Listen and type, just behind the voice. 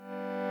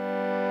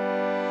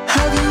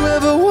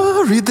ever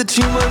worried that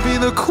you might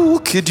be the cool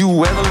kid? You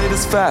wear the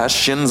latest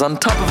fashions on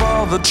top of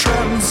all the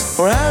trends.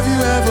 Or have you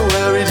ever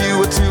worried you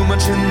were too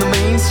much in the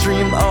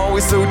mainstream?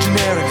 Always so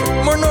generic,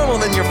 more normal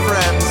than your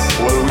friends.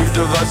 Well, we've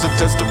devised a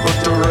test to put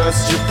to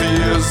rest your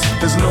fears.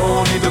 There's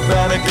no need to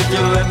panic if you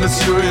lend us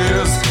your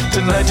ears.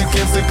 Tonight you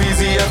can't sleep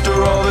easy after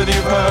all that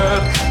you've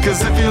heard.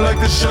 Cause if you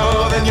like the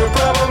show, then you're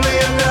probably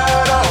a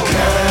nerd. Oh,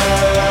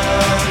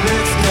 Canon,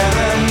 it's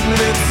Canon,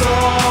 it's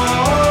all.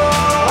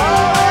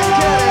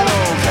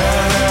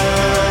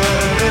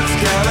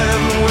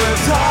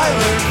 With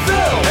Tyler,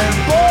 Phil, and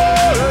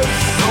Boris.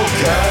 Oh,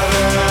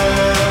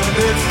 Canon,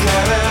 it's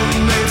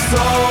Canon, it's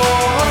all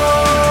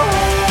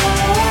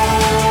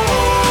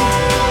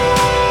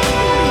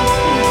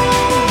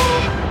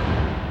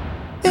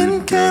in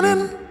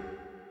Canon.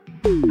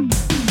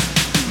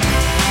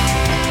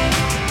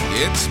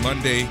 It's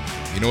Monday.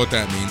 You know what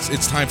that means.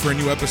 It's time for a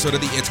new episode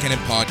of the It's Canon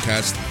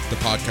podcast, the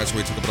podcast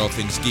where we talk about all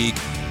things geek,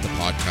 the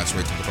podcast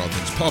where we talk about all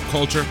things pop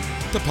culture,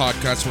 the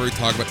podcast where we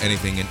talk about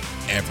anything and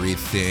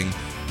everything.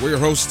 We're your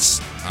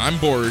hosts. I'm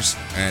Boris,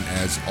 and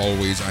as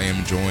always, I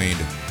am joined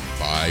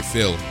by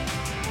Phil.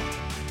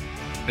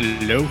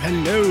 Hello,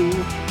 hello.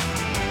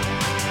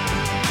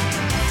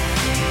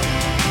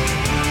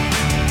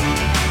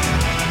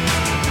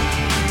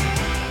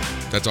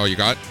 That's all you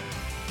got?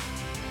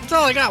 That's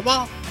all I got.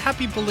 Well,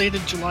 happy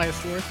belated July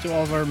 4th to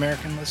all of our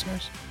American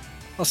listeners.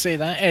 I'll say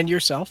that. And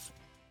yourself.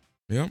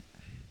 Yep.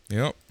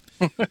 What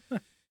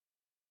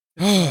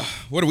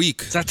a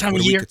week. It's that time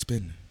what of a year. Week it's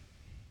been.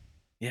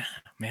 Yeah,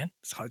 man.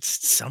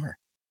 It's summer.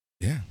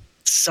 Yeah.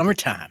 It's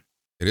summertime.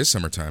 It is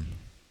summertime.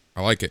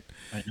 I like it.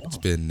 I know.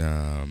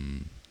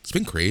 It's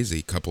been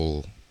crazy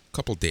couple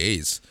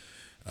days.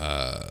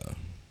 How's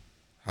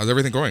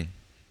everything going?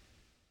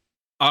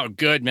 Oh,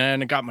 good,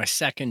 man. I got my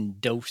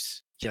second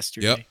dose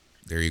yesterday. Yep.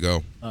 There you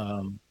go.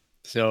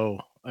 So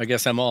I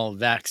guess I'm all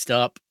vaxxed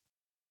up.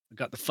 I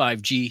got the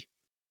 5G,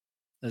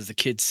 as the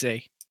kids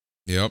say.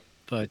 Yep.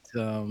 But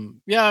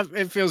yeah,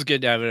 it feels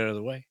good to have it out of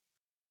the way.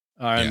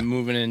 I'm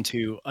moving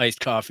into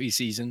iced coffee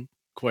season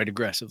quite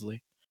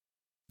aggressively.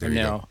 I'm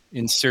now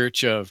in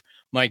search of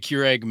my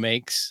Keurig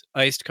makes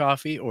iced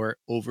coffee or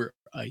over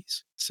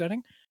ice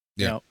setting.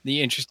 Yeah. Now,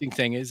 the interesting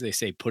thing is they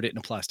say put it in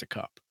a plastic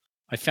cup.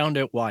 I found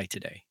out why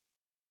today.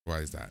 Why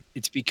is that?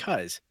 It's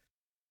because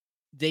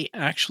they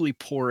actually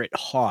pour it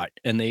hot,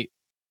 and the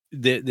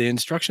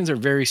instructions are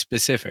very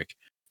specific.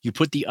 You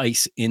put the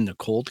ice in the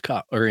cold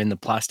cup or in the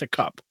plastic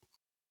cup,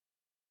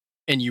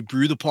 and you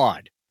brew the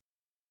pod,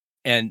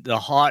 and the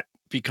hot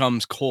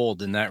becomes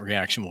cold, and that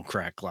reaction will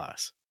crack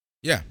glass.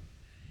 Yeah.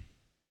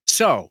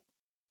 So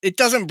it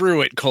doesn't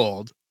brew it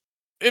cold.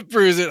 It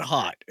brews it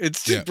hot.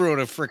 It's just brewing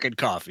a freaking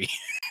coffee.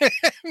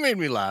 It made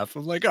me laugh.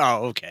 I'm like,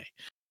 oh, okay.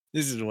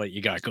 This is what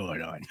you got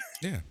going on.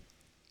 Yeah.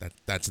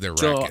 That's their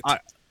So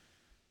racket.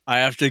 I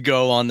have to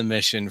go on the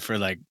mission for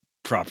like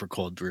proper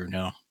cold brew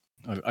now.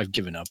 I've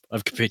given up.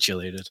 I've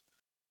capitulated.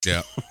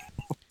 Yeah.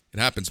 It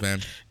happens, man.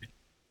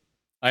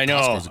 I know.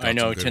 Costco's got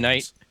some good Tonight.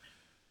 ones.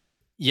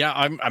 Yeah,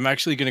 I'm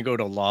actually gonna go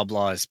to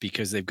Loblaws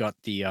because they've got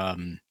the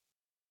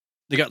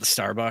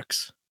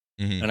Starbucks.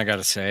 Mhm. And I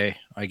gotta say,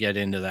 I get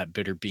into that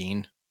bitter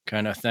bean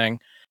kind of thing.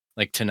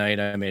 Like tonight,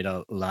 I made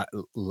a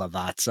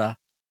Lavazza,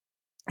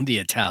 the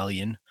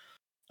Italian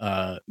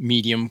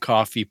medium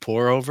coffee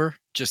pour over,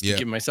 just to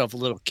give myself a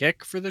little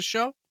kick for the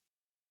show.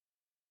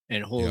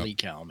 And holy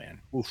cow, man.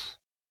 Oof,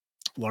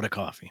 what a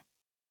coffee.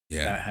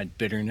 Yeah. That had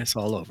bitterness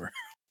all over.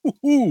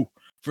 Ooh,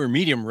 for a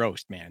medium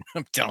roast, man.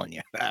 I'm telling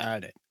you, I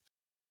had it.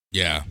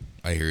 Yeah,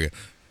 I hear you.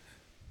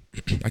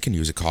 I can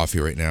use a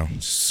coffee right now.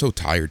 So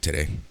tired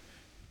today.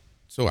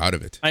 So out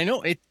of it. I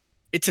know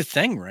it's a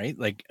thing, right?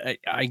 Like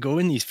I go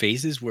in these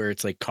phases where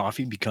it's like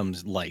coffee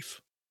becomes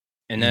life.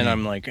 And then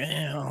I'm like,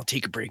 I'll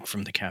take a break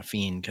from the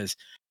caffeine because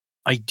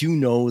I do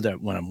know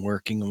that when I'm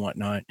working and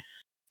whatnot,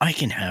 I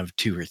can have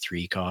 2 or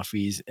 3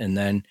 coffees. And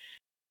then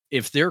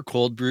if they're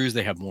cold brews,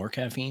 they have more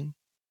caffeine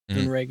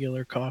than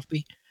regular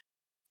coffee.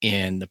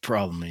 And the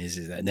problem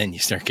is that then you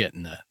start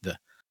getting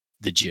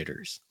the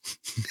jitters.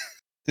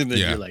 And then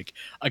you're like,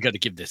 I got to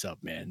give this up,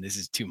 man. This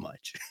is too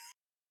much.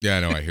 Yeah,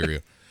 no, I hear you.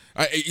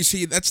 You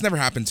see, that's never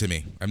happened to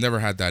me. I've never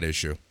had that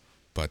issue.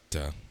 But,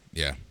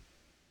 yeah.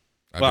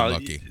 I've been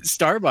lucky.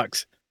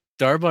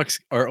 Starbucks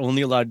are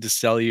only allowed to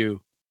sell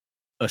you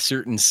a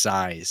certain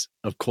size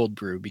of cold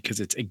brew because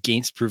it's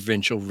against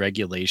provincial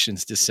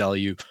regulations to sell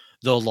you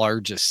the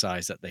largest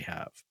size that they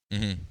have.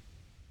 Mm-hmm.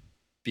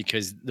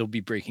 Because they'll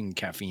be breaking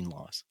caffeine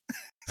laws.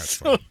 That's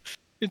so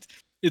fine.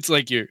 it's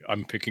like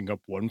I'm picking up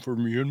one for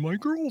me and my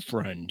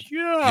girlfriend.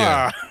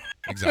 Yeah.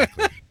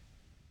 Exactly.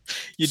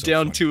 You So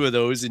down funny. 2 of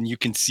those and you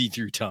can see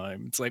through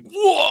time. It's like,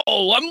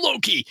 whoa, I'm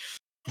Loki.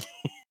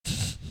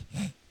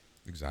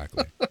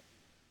 Exactly.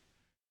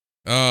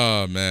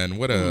 Oh man,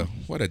 what a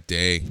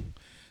day.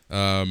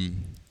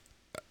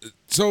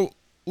 So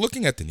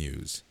looking at the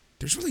news,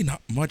 there's really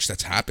not much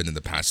that's happened in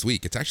the past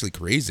week. It's actually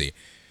crazy.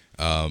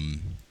 Let's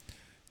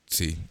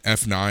see,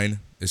 F9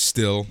 is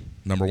still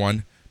number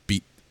 1,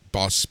 beat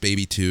Boss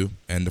Baby 2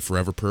 and The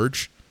Forever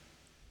Purge.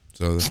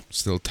 So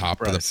still top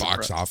of the Surprise,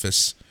 box surprise.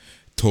 office.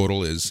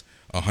 Total is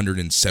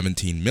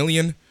 117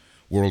 million.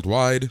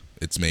 Worldwide,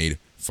 it's made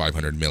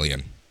 500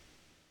 million.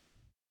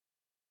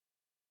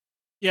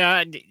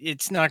 Yeah,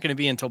 it's not going to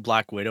be until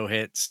Black Widow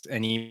hits,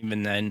 and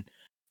even then,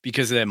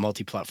 because of that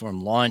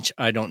multi-platform launch,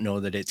 I don't know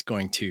that it's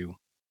going to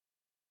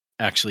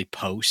actually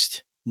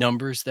post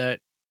numbers that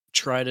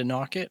try to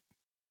knock it.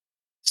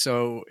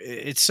 So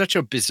it's such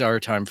a bizarre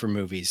time for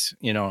movies,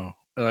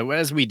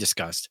 as we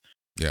discussed.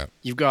 Yeah.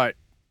 You've got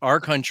our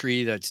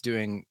country that's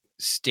doing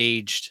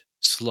staged,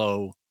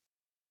 slow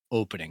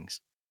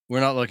openings. We're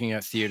not looking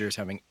at theaters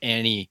having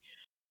any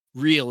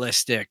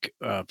realistic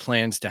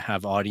plans to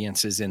have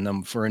audiences in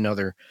them for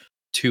another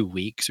 2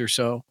 weeks or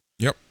so.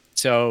 Yep.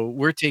 So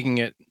we're taking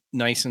it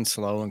nice and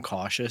slow and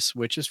cautious,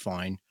 which is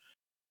fine.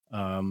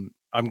 I'm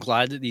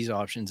glad that these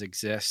options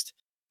exist.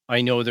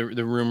 I know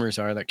the rumors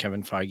are that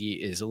Kevin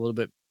Feige is a little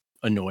bit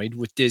annoyed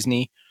with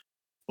Disney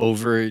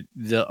over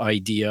the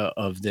idea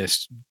of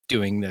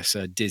doing this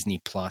Disney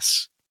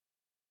Plus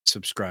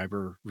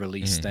subscriber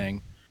release Mhm.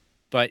 thing.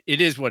 But it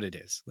is what it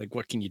is. Like,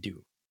 what can you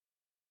do?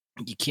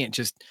 You can't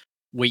just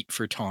wait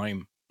for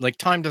time. Like,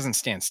 time doesn't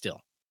stand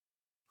still,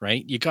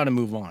 right? You got to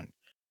move on.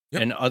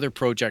 Yep. And other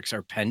projects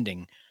are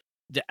pending.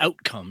 The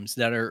outcomes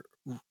that are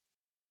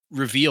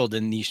revealed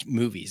in these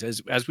movies,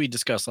 as we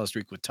discussed last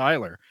week with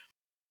Tyler,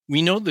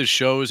 we know the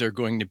shows are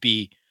going to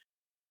be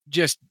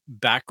just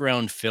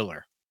background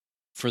filler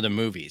for the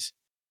movies.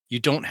 You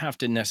don't have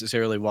to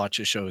necessarily watch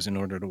the shows in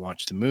order to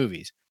watch the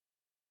movies.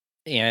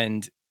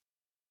 And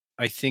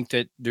I think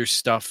that there's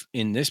stuff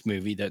in this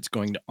movie that's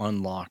going to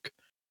unlock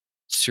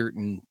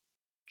certain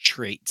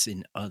traits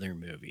in other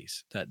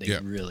movies that they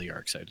Yeah. really are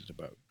excited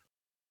about.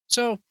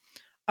 So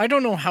I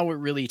don't know how it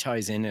really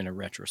ties in a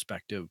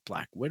retrospective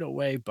Black Widow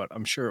way, but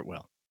I'm sure it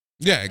will.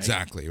 Yeah,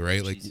 exactly,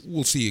 right? Like, She's-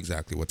 we'll see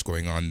exactly what's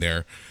going on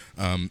there.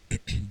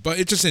 But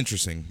it's just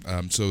interesting.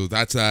 So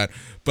that's that.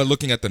 But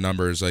looking at the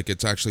numbers, like,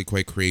 it's actually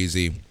quite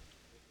crazy.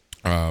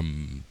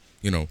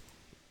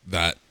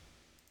 That,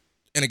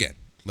 and again,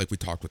 like we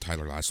talked with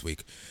Tyler last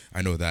week,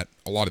 I know that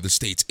a lot of the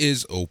states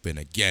is open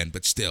again,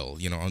 but still,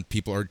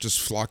 people are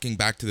just flocking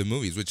back to the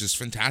movies, which is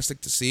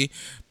fantastic to see.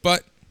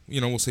 But,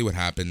 we'll see what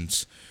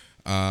happens.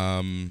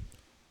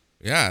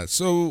 Yeah,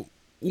 so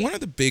one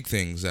of the big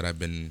things that I've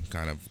been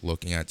kind of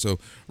looking at, so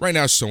right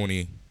now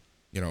Sony,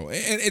 and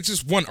it's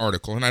just one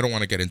article, and I don't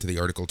want to get into the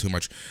article too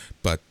much,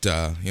 but,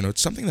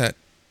 it's something that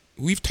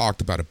we've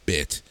talked about a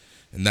bit,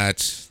 and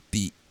that's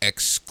the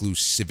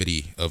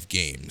exclusivity of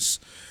games.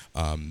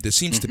 This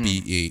seems to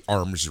be a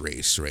arms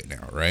race right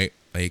now, right?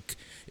 Like,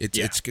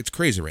 it's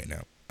crazy right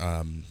now.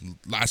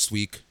 Last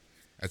week,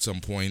 at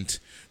some point,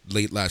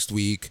 late last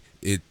week,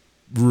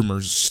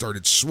 rumors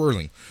started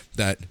swirling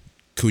that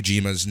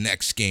Kojima's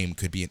next game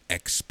could be an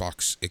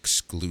Xbox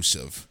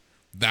exclusive.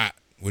 That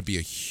would be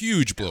a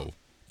huge blow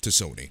to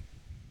Sony.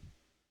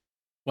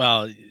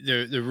 Well,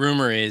 the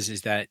rumor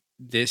is that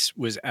this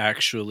was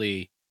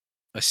actually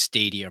a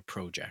Stadia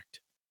project.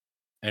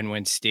 And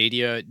when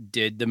Stadia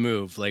did the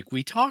move, like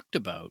we talked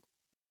about,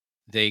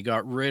 they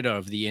got rid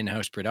of the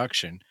in-house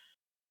production.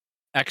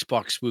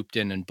 Xbox swooped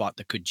in and bought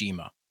the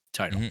Kojima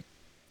title,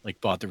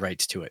 like bought the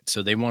rights to it.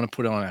 So they want to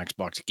put it on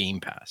Xbox Game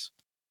Pass.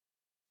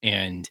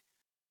 And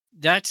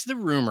that's the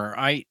rumor.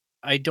 I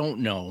don't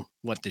know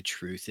what the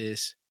truth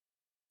is.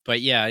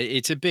 But yeah,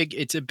 it's a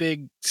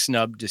big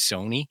snub to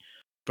Sony.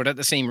 But at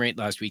the same rate,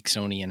 last week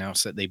Sony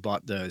announced that they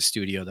bought the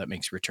studio that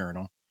makes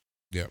Returnal.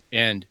 Yeah.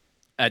 And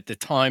at the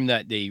time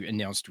that they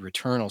announced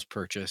Returnal's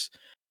purchase,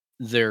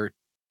 their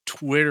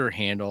Twitter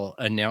handle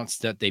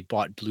announced that they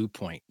bought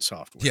Bluepoint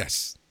software.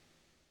 Yes.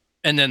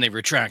 And then they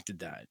retracted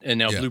that. And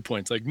now Yeah.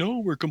 Bluepoint's like, no,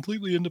 we're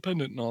completely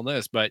independent and all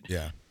this. But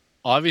Yeah.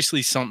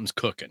 obviously something's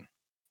cooking,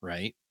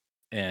 right?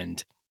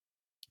 And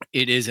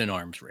it is an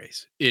arms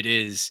race. It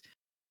is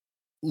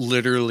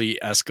literally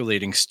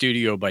escalating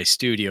studio by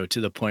studio to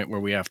the point where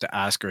we have to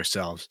ask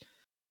ourselves,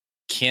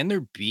 can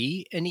there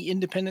be any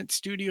independent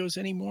studios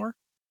anymore?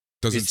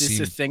 Doesn't Is this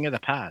seem a thing of the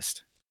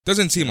past?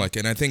 Doesn't seem like it.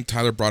 And I think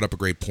Tyler brought up a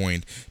great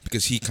point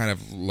because he kind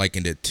of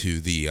likened it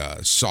to the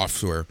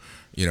software,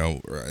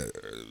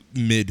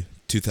 mid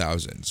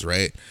 2000s,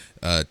 right?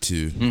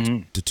 To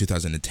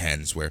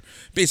 2010s, where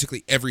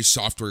basically every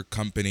software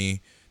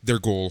company, their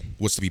goal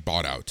was to be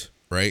bought out,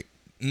 right?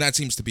 And that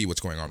seems to be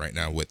what's going on right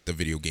now with the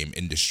video game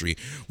industry,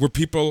 where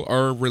people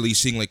are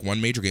releasing like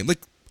one major game.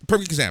 Like,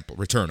 perfect example,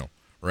 Returnal,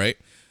 right?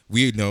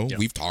 We know,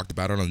 we've talked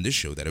about it on this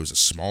show, that it was a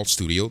small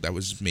studio that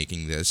was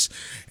making this.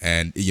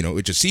 And,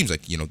 it just seems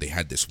like, they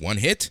had this one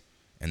hit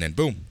and then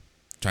boom,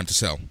 time to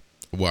sell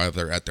while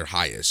they're at their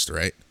highest,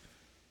 right?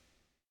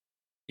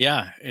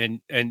 Yeah.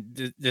 And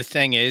the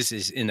thing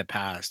is in the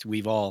past,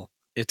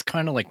 it's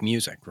kind of like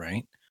music,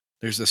 right?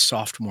 There's a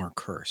sophomore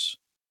curse.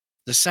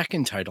 The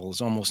second title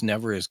is almost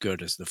never as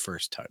good as the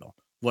first title,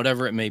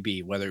 whatever it may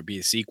be, whether it be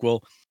a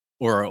sequel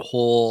or a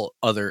whole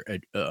other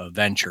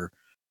venture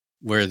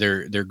where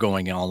they're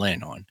going all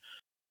in on.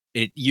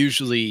 It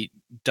usually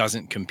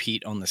doesn't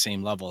compete on the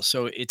same level.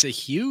 So it's a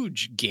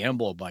huge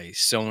gamble by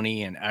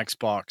Sony and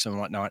Xbox and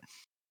whatnot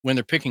when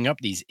they're picking up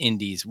these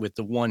indies with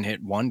the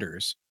one-hit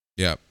wonders,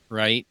 Yeah.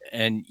 right?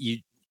 And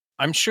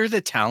I'm sure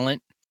the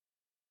talent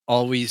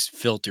always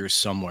filters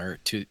somewhere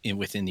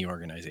within the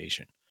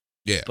organization.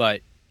 Yeah.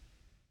 But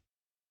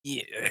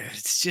yeah,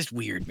 it's just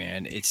weird,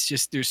 man. It's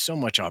just there's so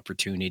much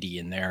opportunity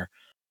in there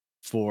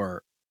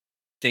for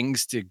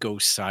things to go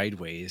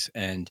sideways,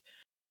 and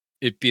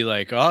it'd be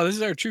like, oh, this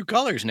is our true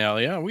colors now.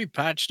 Yeah, we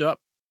patched up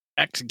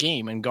X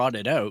game and got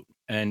it out,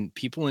 and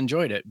people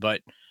enjoyed it,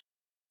 but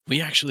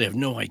we actually have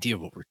no idea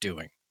what we're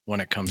doing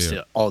when it comes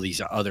to all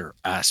these other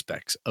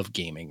aspects of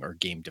gaming or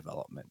game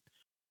development.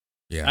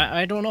 Yeah.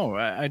 I don't know.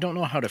 I don't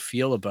know how to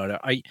feel about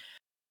it.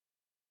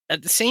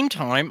 At the same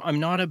time, I'm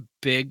not a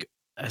big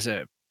as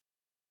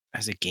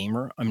a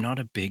gamer, I'm not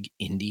a big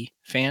indie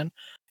fan.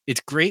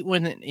 It's great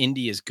when an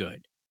indie is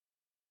good,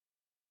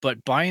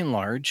 but by and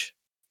large,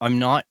 I'm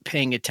not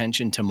paying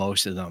attention to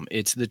most of them.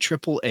 It's the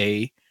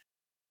AAA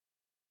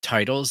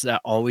titles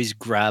that always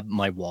grab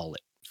my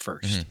wallet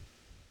first.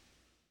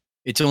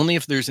 It's only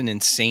if there's an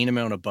insane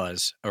amount of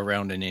buzz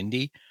around an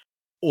indie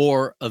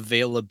or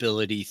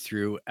availability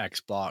through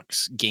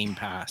Xbox Game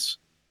Pass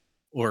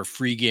or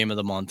free game of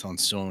the month on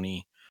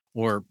Sony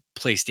or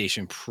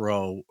PlayStation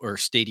Pro or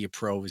Stadia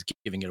Pro is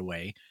giving it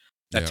away,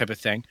 that type of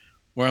thing,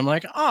 where I'm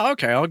like, oh,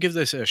 okay, I'll give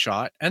this a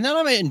shot. And then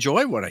I may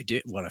enjoy what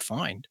I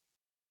find,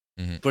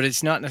 but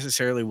it's not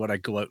necessarily what I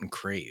go out and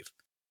crave.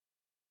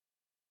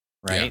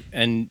 Right. Yeah,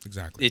 and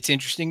exactly. it's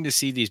interesting to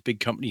see these big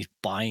companies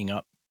buying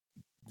up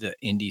the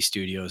indie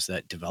studios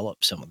that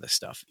develop some of this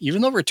stuff,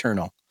 even though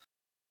Returnal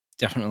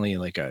definitely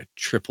like a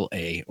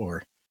AAA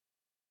or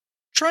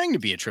trying to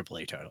be a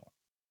AAA title.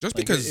 Just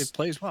Like, because it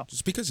plays well.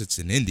 Just because it's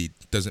an indie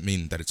doesn't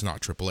mean that it's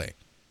not AAA.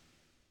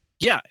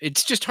 Yeah,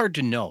 it's just hard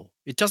to know.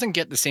 It doesn't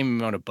get the same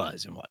amount of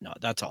buzz and whatnot.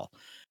 That's all.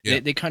 Yeah.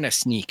 They kind of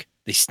sneak.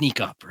 They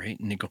sneak up, right?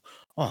 And they go,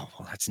 oh,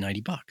 well, that's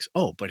 $90.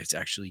 Oh, but it's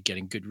actually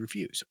getting good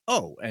reviews.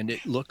 Oh, and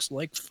it looks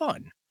like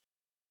fun.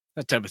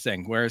 That type of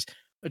thing. Whereas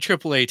a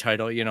AAA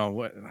title, you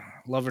know,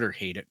 love it or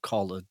hate it,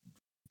 Call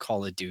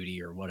of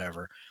Duty or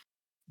whatever,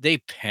 they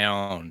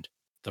pound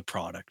the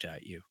product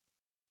at you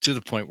to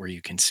the point where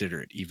you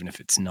consider it, even if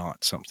it's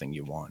not something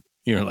you want.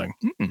 You're like,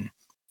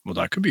 well,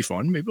 that could be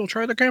fun. Maybe I'll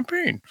try the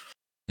campaign.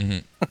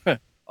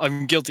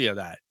 I'm guilty of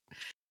that.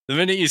 The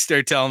minute you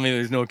start telling me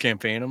there's no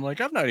campaign, I'm like,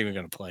 I'm not even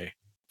going to play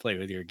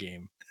with your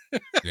game.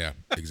 Yeah,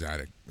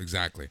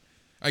 exactly.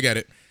 I get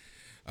it.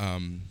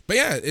 But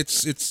yeah,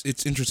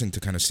 it's interesting to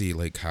kind of see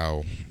like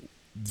how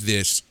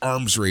this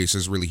arms race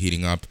is really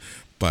heating up.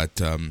 But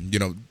you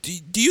know,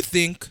 do you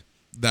think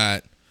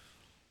that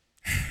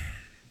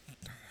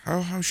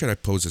how should I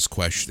pose this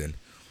question?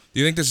 Do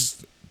you think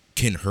this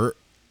can hurt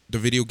the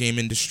video game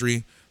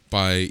industry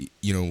by,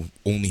 you know,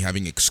 only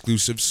having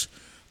exclusives?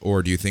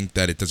 Or do you think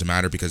that it doesn't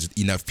matter because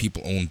enough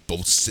people own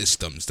both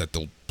systems that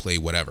they'll play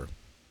whatever?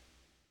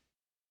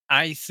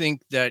 I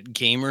think that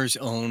gamers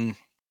own,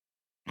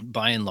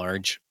 by and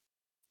large,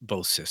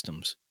 both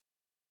systems.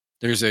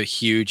 There's a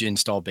huge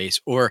install base,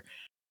 or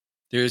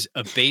there's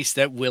a base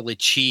that will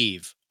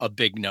achieve a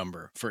big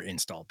number for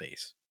install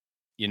base.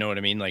 You know what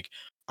I mean? Like,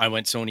 I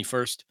went Sony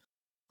first.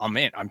 Oh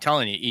man, I'm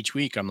telling you, each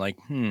week I'm like,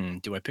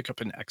 do I pick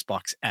up an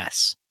Xbox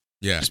S?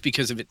 Yeah. Just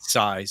because of its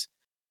size,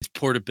 its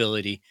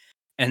portability,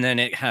 and then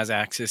it has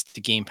access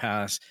to Game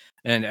Pass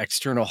and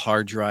external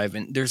hard drive.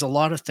 And there's a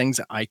lot of things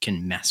that I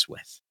can mess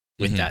with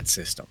that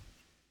system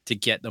to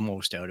get the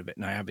most out of it.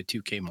 And I have a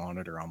 2K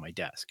monitor on my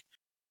desk.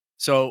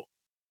 So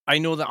I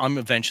know that I'm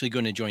eventually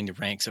going to join the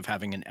ranks of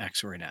having an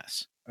X or an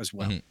S as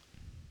well.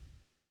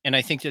 And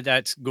I think that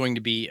that's going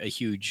to be a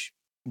huge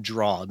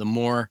draw. The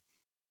more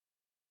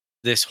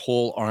this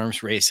whole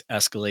arms race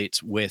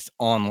escalates with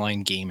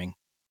online gaming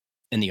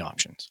and the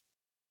options,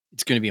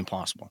 it's going to be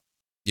impossible.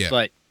 Yeah.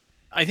 But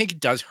I think it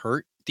does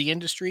hurt the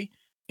industry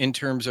in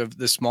terms of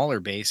the smaller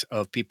base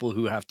of people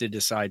who have to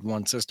decide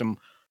one system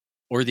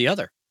or the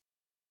other.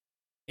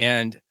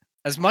 And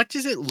as much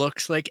as it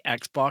looks like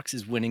Xbox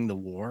is winning the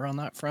war on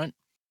that front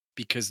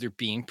because they're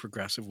being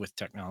progressive with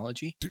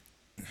technology,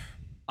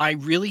 I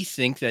really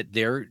think that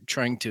they're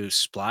trying to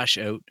splash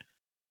out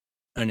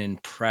an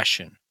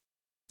impression.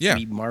 Yeah.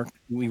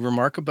 We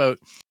remark about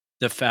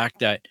the fact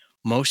that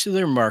most of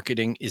their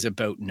marketing is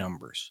about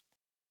numbers.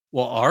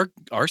 Well,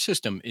 our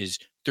system is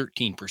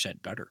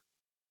 13% better.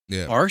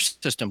 Yeah. Our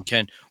system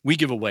we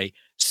give away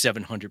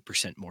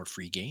 700% more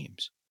free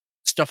games.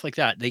 Stuff like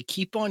that. They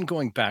keep on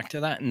going back to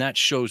that, and that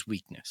shows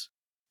weakness.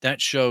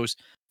 That shows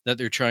that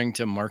they're trying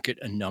to market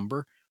a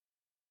number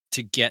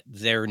to get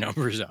their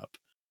numbers up.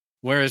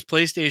 Whereas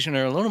PlayStation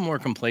are a little more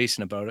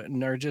complacent about it,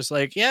 and they're just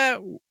like, yeah,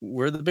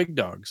 we're the big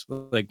dogs.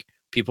 Like,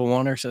 people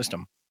want our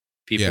system.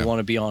 People want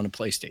to be on a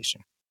PlayStation.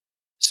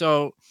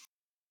 So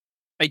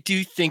I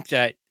do think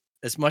that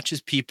as much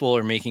as people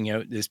are making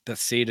out this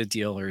Bethesda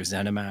deal or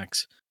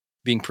ZeniMax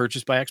being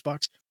purchased by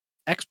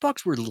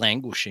Xbox were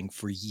languishing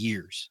for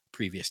years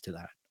previous to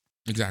that.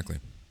 Exactly.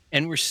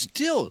 And we're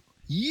still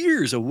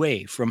years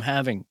away from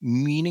having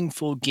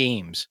meaningful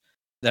games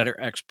that are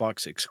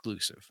Xbox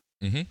exclusive.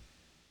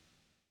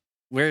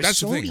 Whereas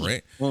That's the thing, Sony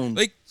right? owned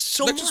Like,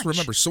 so let's just much.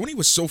 remember, Sony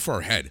was so far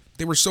ahead.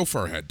 They were so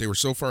far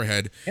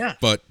ahead. Yeah.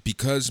 But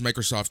because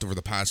Microsoft over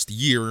the past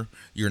year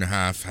and a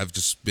half have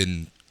just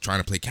been trying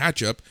to play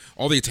catch up,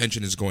 all the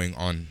attention is going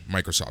on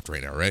Microsoft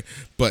right now, right?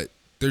 But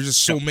there's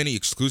just so many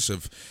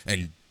exclusive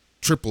and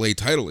AAA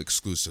title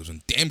exclusives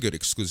and damn good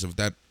exclusive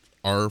that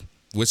are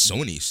with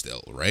Sony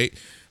still, right?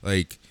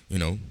 Like, you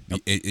know,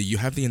 you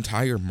have the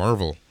entire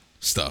Marvel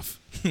stuff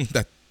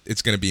that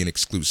it's going to be an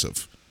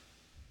exclusive.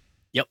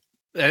 Yep.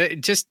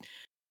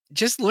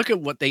 Just look at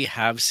what they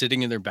have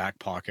sitting in their back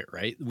pocket,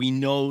 right? We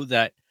know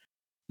that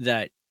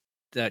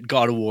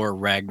God of War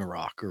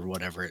Ragnarok or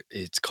whatever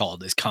it's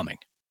called is coming.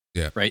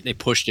 Yeah. Right? They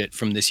pushed it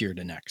from this year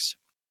to next.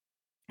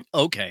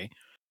 Okay.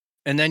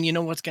 And then you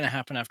know what's going to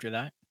happen after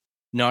that?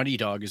 Naughty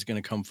Dog is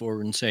going to come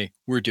forward and say,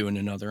 we're doing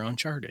another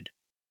Uncharted.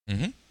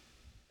 Mm-hmm.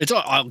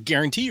 I'll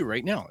guarantee you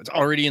right now, it's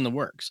already in the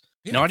works.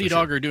 Yeah, Naughty for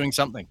Dog sure. are doing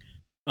something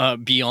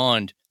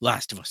beyond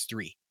Last of Us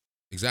 3.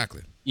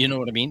 Exactly. You know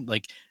what I mean?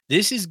 Like,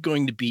 this is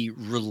going to be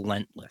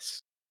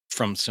relentless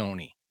from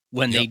Sony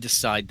when they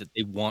decide that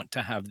they want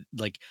to have,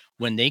 like,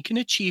 when they can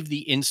achieve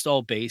the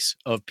install base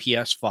of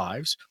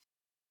PS5s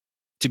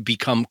to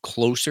become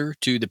closer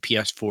to the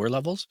PS4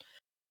 levels,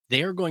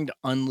 they are going to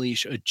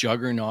unleash a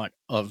juggernaut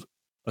of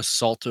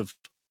assaultive,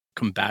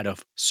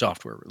 combative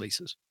software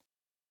releases.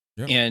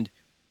 Yep. And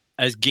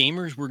as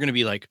gamers, we're going to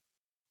be like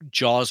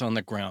jaws on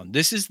the ground.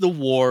 This is the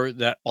war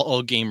that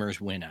all gamers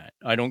win at.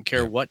 I don't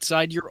care what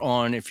side you're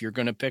on. If you're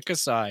going to pick a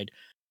side,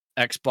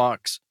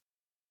 Xbox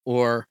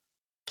or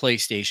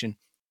PlayStation,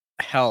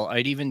 hell,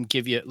 I'd even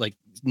give you like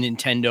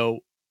Nintendo,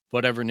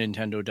 whatever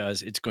Nintendo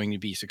does, it's going to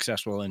be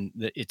successful in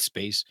its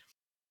space.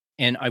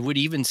 And I would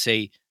even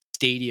say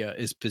Stadia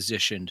is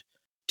positioned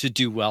to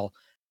do well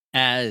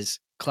as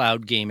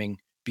cloud gaming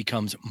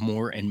becomes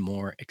more and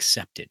more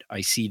accepted.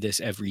 I see this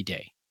every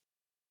day.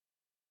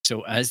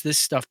 So as this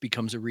stuff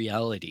becomes a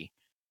reality,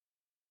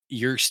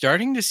 you're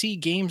starting to see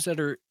games that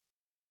are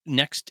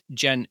next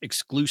gen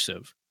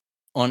exclusive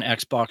on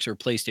Xbox or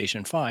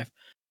PlayStation 5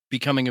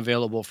 becoming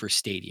available for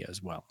Stadia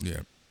as well.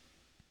 Yeah.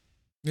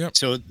 Yep.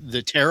 So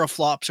the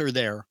teraflops are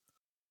there,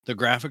 the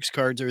graphics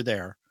cards are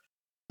there,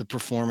 the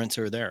performance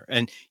are there.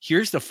 And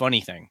here's the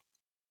funny thing.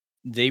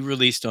 They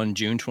released on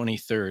June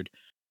 23rd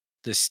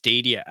the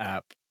Stadia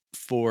app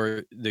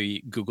for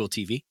the Google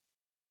TV.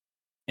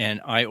 And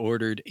I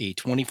ordered a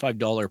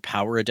 $25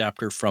 power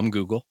adapter from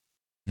Google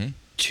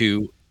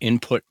to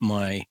input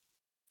my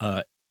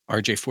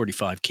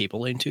RJ45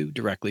 cable into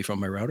directly from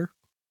my router.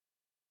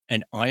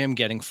 And I am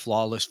getting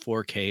flawless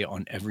 4K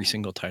on every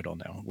single title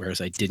now,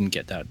 whereas I didn't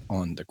get that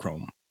on the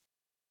Chrome.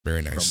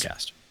 Very nice.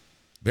 Chromecast.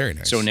 Very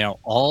nice. So now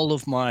all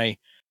of my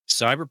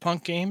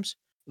Cyberpunk games,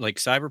 like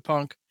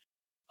Cyberpunk,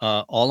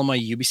 all of my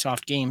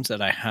Ubisoft games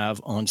that I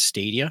have on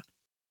Stadia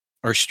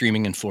are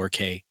streaming in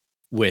 4K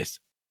with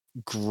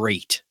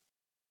great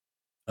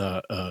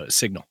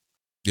signal.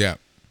 Yeah.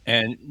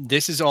 And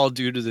this is all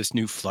due to this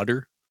new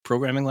Flutter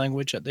programming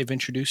language that they've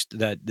introduced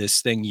that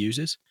this thing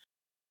uses.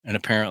 And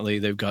apparently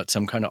they've got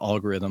some kind of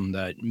algorithm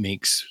that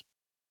makes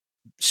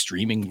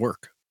streaming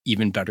work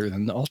even better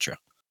than the Ultra.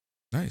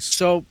 Nice.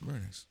 So very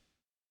nice.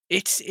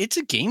 It's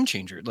a game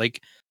changer.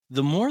 Like,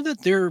 the more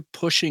that they're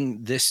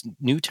pushing this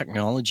new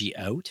technology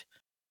out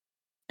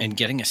and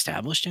getting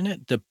established in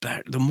it, the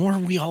more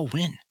we all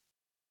win.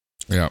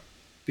 Yeah.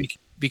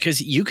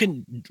 Because you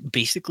can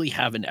basically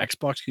have an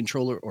Xbox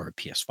controller or a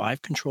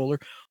PS5 controller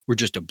or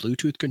just a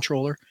Bluetooth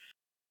controller,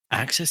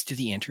 access to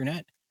the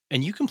internet,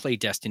 and you can play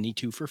Destiny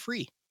 2 for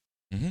free.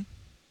 Mm-hmm.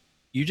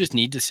 You just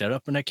need to set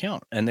up an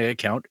account, and the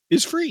account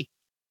is free.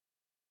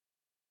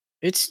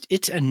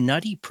 It's a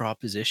nutty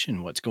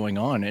proposition what's going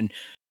on, and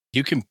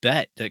you can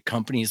bet that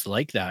companies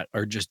like that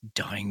are just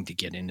dying to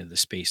get into the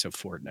space of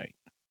Fortnite.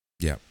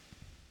 Yeah.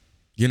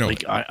 You know,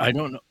 like I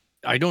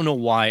don't know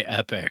why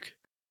Epic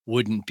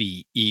wouldn't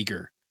be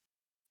eager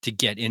to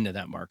get into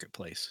that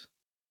marketplace.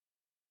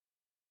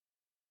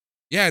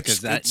 Yeah,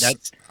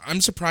 that's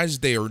I'm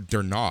surprised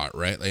they're not,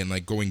 right? And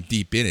like going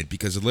deep in it,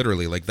 because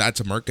literally like that's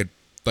a market,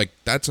 like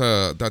that's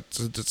a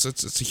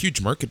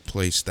huge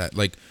marketplace that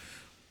like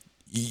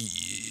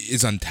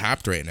is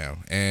untapped right now,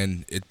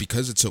 and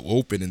because it's so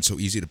open and so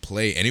easy to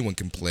play, anyone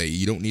can play.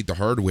 You don't need the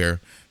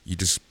hardware. You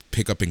just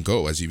pick up and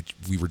go, as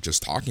we were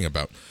just talking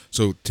about.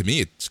 So to me,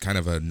 it's kind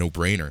of a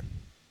no-brainer.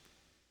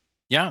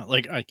 Yeah,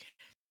 like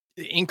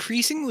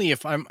increasingly,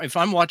 if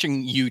I'm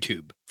watching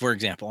YouTube, for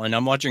example, and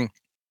I'm watching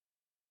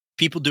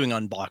people doing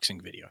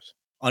unboxing videos,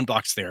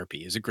 Unbox Therapy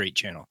is a great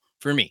channel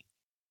for me.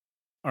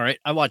 All right,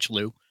 I watch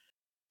Lou.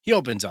 He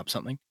opens up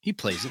something, he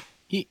plays it.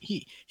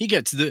 He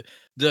gets the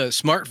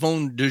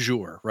smartphone du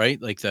jour, right?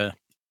 Like the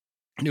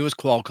newest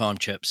Qualcomm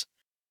chips,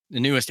 the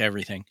newest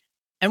everything.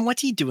 And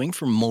what's he doing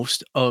for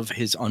most of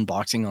his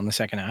unboxing on the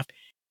second half?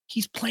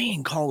 He's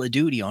playing Call of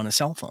Duty on a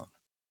cell phone.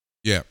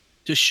 Yeah.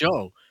 To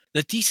show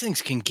that these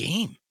things can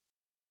game.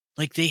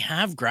 Like, they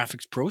have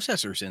graphics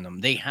processors in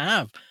them. They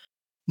have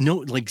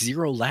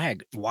zero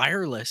lag,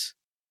 wireless.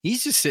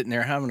 He's just sitting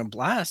there having a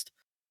blast,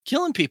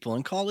 killing people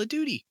in Call of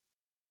Duty.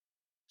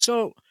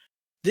 So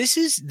this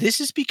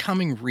is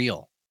becoming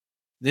real.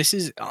 This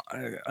is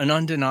an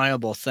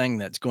undeniable thing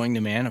that's going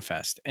to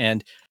manifest,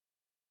 and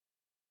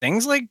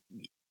things like,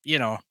 you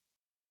know,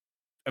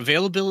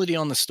 availability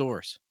on the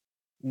stores,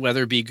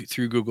 whether it be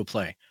through Google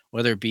Play,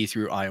 whether it be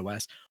through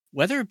iOS,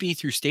 whether it be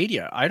through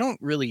Stadia. I don't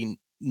really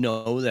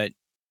know that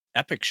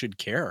Epic should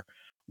care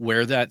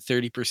where that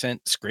 30%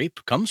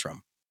 scrape comes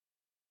from.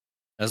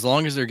 As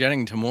long as they're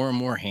getting to more and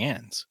more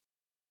hands,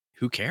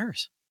 who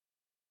cares?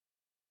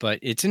 But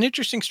it's an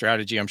interesting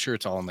strategy. I'm sure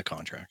it's all in the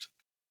contract.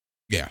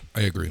 Yeah,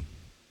 I agree.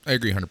 I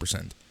agree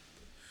 100%.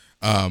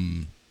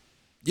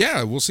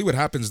 Yeah, we'll see what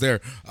happens there.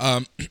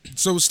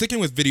 So sticking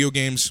with video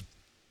games,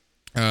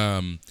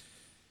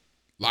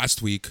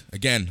 last week,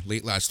 again,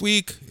 late last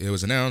week, it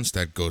was announced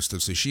that Ghost of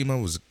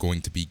Tsushima was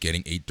going to be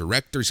getting a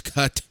director's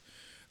cut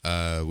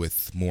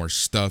with more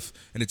stuff.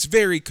 And it's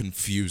very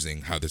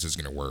confusing how this is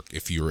going to work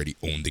if you already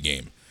own the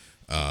game.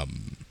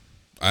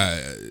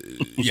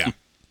 Yeah.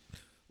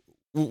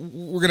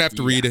 We're going to have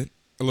to read it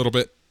a little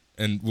bit,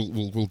 and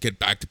we'll get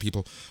back to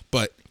people.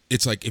 But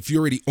it's like, if you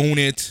already own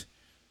it,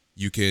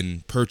 you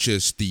can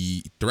purchase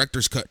the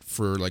director's cut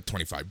for like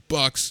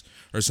 $25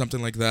 or something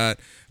like that.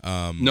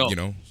 No. You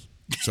know,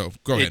 so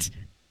go ahead.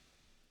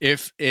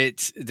 If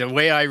it's the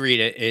way I read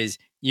it is,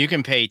 you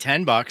can pay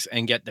 $10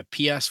 and get the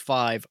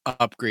PS5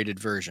 upgraded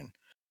version.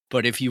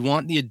 But if you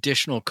want the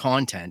additional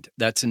content,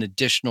 that's an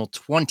additional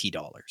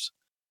 $20.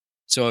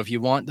 So if you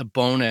want the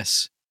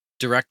bonus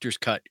director's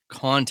cut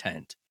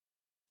content,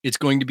 it's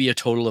going to be a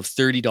total of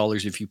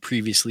 $30 if you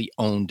previously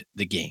owned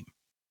the game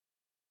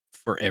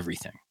for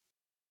everything.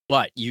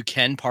 But you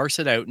can parse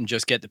it out and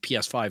just get the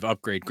PS5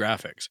 upgrade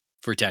graphics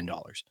for $10.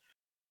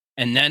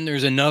 And then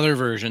there's another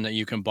version that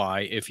you can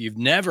buy if you've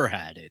never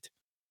had it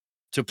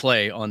to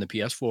play on the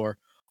PS4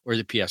 or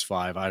the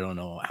PS5. I don't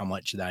know how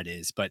much that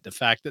is, but the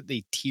fact that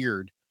they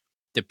tiered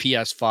the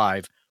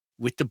PS5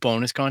 with the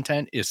bonus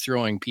content is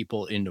throwing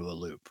people into a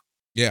loop.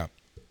 Yeah.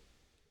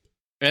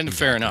 And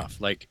Exactly. fair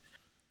enough. Like,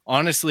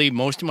 honestly,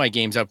 most of my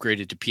games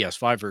upgraded to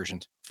PS5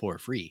 versions for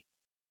free.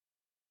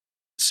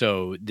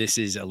 So this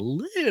is a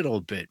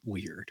little bit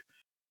weird.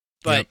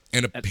 But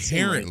and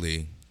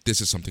apparently this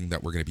is something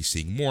that we're going to be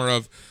seeing more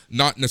of.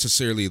 Not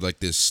necessarily like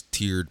this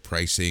tiered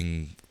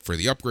pricing for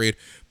the upgrade,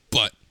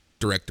 but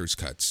director's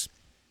cuts.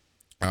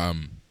 How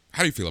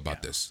do you feel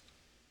about this?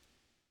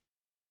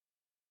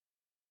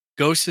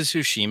 Ghost of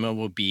Tsushima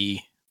will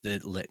be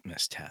the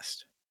litmus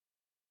test.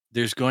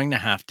 There's going to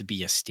have to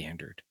be a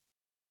standard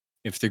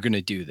if they're going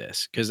to do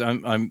this, because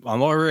I'm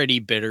already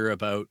bitter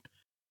about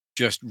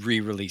just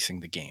re-releasing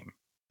the game.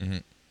 Mm-hmm.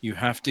 You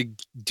have to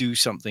do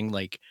something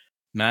like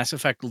Mass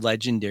Effect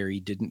Legendary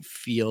didn't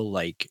feel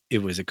like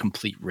it was a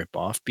complete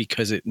ripoff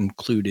because it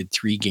included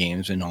 3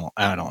 games and all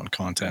add-on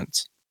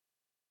contents,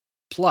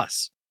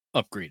 plus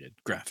upgraded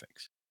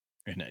graphics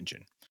and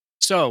engine.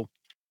 So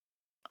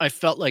I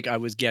felt like I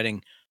was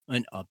getting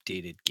an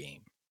updated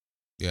game.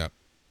 Yeah.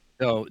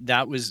 So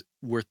that was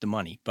worth the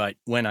money. But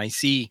when I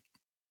see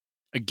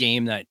a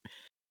game that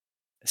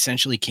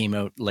essentially came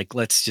out, like,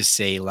 let's just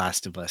say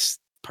Last of Us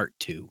Part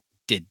 2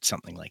 did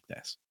something like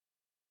this,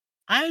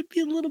 I'd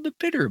be a little bit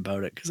bitter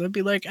about it, because I'd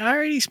be like, I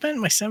already spent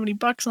my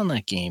 $70 on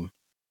that game.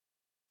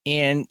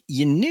 And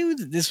you knew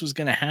that this was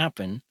going to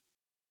happen.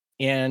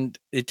 And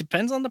it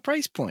depends on the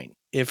price point.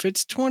 If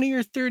it's $20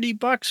 or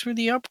 $30 for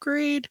the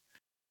upgrade,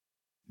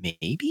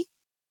 maybe,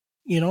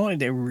 you know,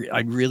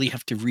 I'd really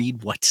have to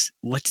read what's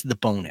the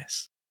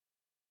bonus.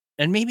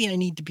 And maybe I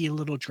need to be a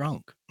little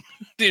drunk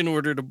in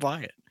order to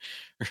buy it,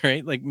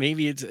 right? Like,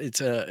 maybe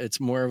it's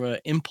more of an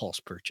impulse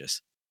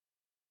purchase.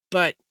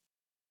 But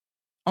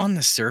on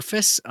the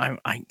surface,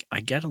 I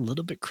get a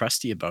little bit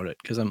crusty about it,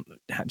 because I'm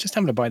just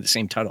having to buy the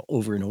same title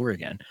over and over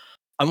again.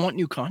 I want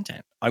new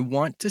content. I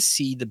want to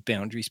see the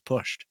boundaries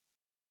pushed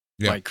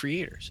by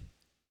creators.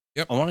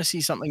 Yep. I want to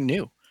see something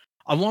new.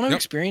 I want to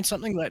experience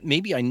something that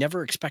maybe I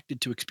never expected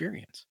to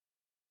experience.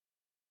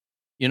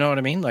 You know what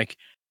I mean? Like,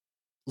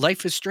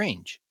 Life is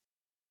Strange.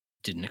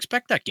 Didn't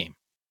expect that game.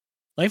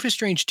 Life is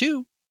Strange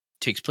 2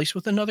 takes place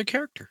with another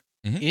character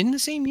in the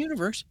same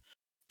universe,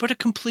 but a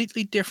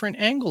completely different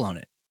angle on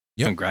it.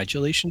 Yep.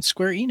 Congratulations,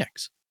 Square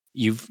Enix.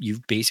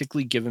 You've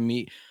basically given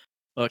me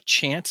a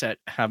chance at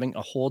having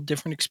a whole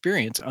different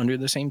experience under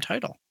the same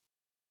title.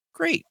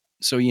 Great.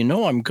 So, you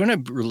know, I'm going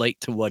to relate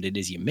to what it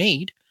is you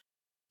made,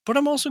 but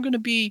I'm also going to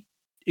be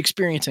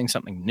experiencing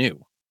something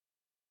new.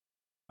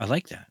 I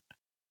like that.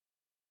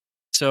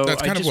 So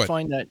that's kind I just of what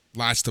find that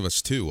Last of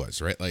Us 2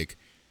 was, right? Like,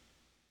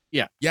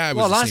 yeah. It was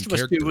well, the Last same of Us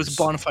 2 characters. was a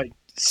bona fide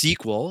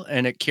sequel,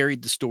 and it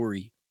carried the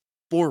story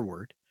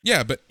forward.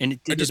 Yeah, but and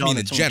it did I just it mean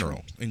on its own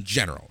terms. in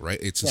general, right?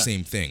 It's the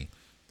same thing.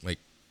 Like,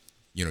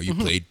 you know, you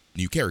played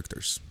new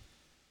characters.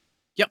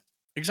 Yep,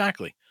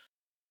 exactly.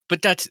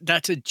 But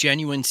that's a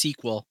genuine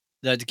sequel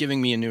that's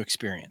giving me a new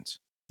experience.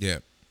 Yeah.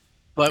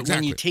 But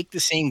when you take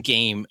the same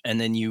game and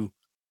then you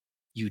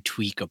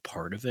tweak a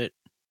part of it,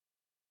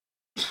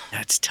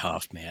 that's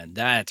tough, man.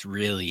 That's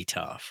really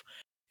tough.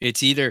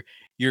 It's either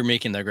you're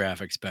making the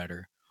graphics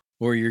better,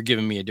 or you're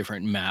giving me a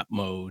different map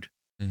mode,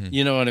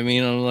 You know what I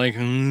mean? I'm like,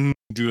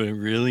 do I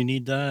really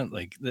need that?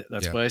 Like,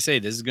 that's Yeah. why I say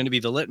this is going to be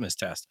the litmus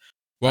test.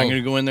 Well, I'm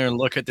going to go in there and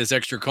look at this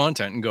extra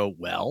content and go,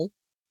 well,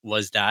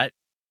 was that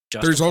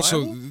there's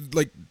justifiable? also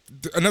like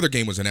another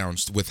game was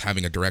announced with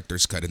having a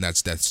director's cut, and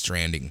that's Death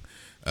Stranding,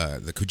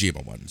 the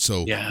Kojima one.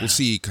 So Yeah. we'll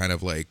see, kind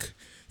of like,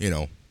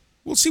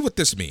 we'll see what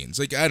this means.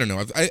 Like, I don't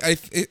know.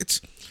 It's,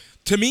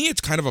 to me,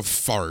 it's kind of a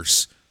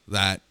farce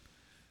that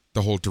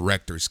the whole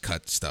director's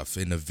cut stuff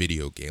in a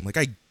video game. Like,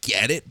 I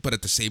get it, but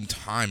at the same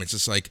time, it's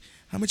just like,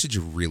 how much did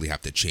you really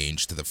have to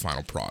change to the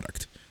final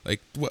product? Like,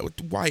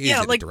 why is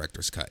it a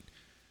director's cut?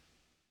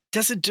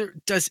 Does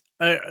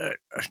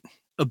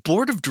a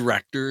board of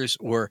directors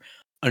or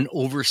an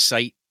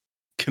oversight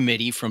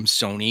committee from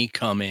Sony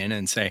come in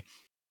and say,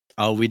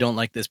 "Oh, we don't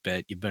like this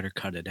bit. You better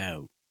cut it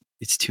out.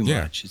 It's too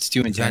much. It's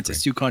too intense. Exactly.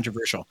 It's too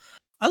controversial."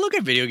 I look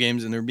at video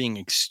games and they're being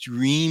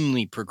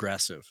extremely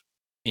progressive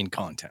in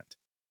content.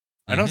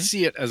 I don't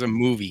see it as a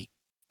movie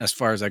as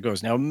far as that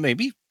goes. Now,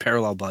 maybe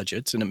parallel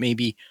budgets and it may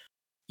be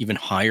even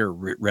higher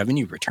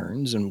revenue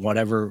returns and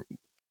whatever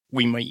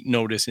we might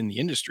notice in the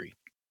industry.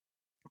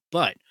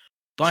 But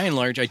by and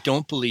large, I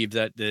don't believe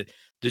that the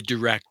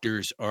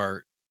directors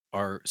are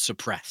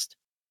suppressed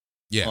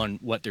on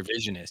what their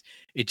vision is.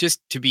 It just,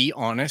 to be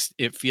honest,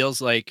 it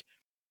feels like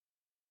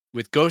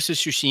with Ghost of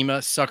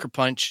Tsushima, Sucker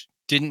Punch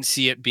didn't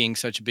see it being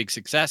such a big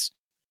success,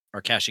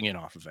 are cashing in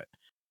off of it.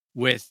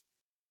 With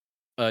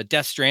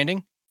Death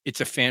Stranding,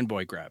 it's a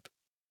fanboy grab.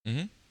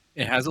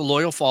 It has a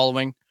loyal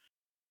following.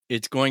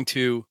 It's going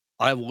to,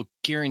 I will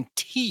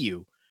guarantee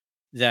you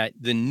that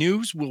the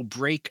news will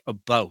break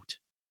about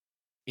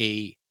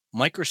a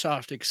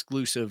Microsoft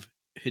exclusive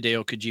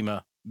Hideo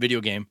Kojima video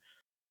game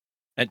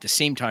at the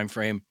same time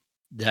frame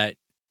that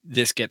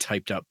this gets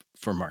hyped up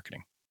for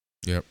marketing.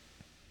 Yep.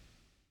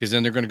 Because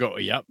then they're going to go,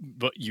 yep,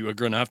 but you are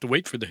going to have to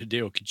wait for the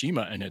Hideo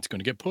Kojima and it's going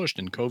to get pushed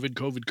and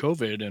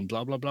COVID and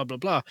blah, blah, blah, blah,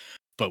 blah.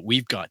 But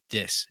we've got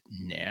this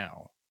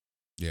now.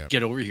 Yeah.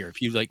 Get over here.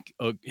 If you like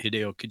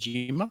Hideo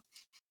Kojima,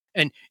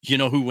 and you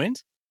know who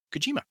wins?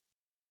 Kojima.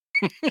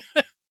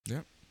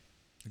 Yep.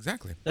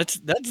 Exactly. That's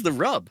the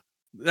rub.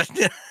 That's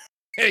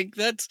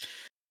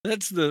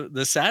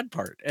the sad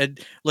part. And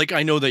like,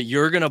 I know that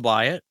you're going to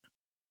buy it.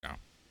 No,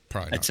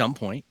 probably at not. some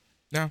point.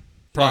 No,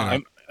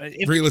 probably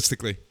not.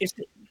 Realistically.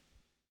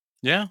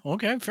 Yeah.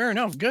 Okay. Fair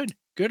enough. Good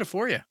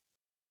for you.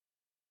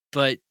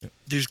 But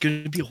there's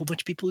going to be a whole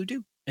bunch of people who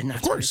do. And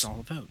that's what it's all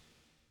about.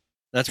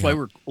 That's why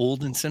we're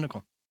old and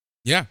cynical.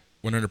 Yeah,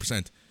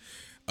 100%.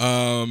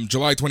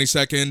 July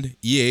 22nd,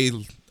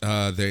 EA,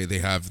 they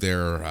have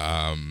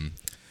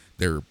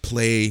their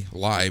Play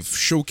Live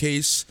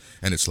showcase,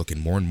 and it's looking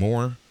more and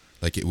more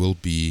like it will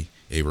be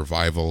a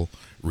revival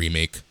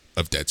remake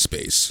of Dead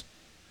Space.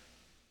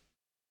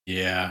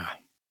 Yeah.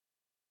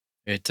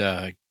 It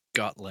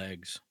got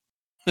legs.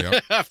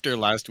 Yep. After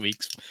last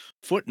week's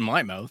foot in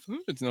my mouth,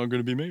 it's not going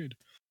to be made.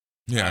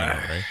 Yeah, I know,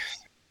 right?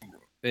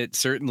 It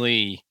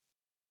certainly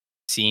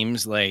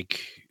seems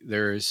like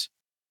there's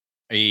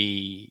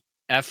a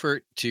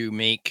effort to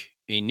make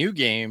a new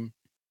game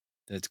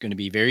that's going to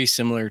be very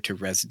similar to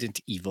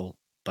Resident Evil,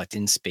 but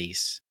in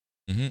space,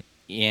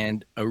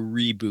 and a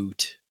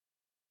reboot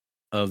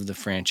of the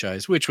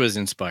franchise, which was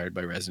inspired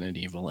by Resident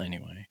Evil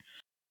anyway.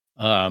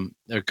 A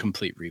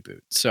complete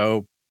reboot.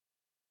 So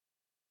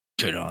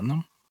good on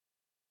them.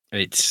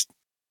 It's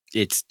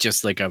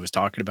just like I was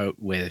talking about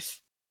with,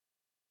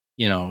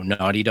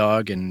 Naughty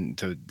Dog and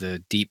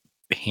the deep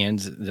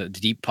hands, the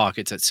deep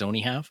pockets that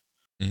Sony have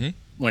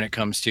when it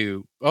comes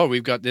to,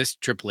 we've got this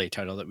AAA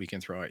title that we can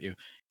throw at you.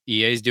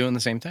 EA's doing the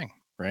same thing,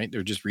 right?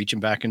 They're just reaching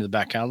back into the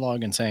back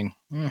catalog and saying,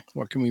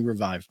 what can we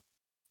revive?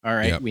 All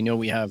right, we know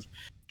we have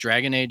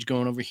Dragon Age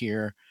going over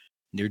here.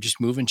 They're just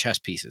moving chess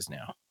pieces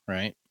now,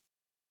 right?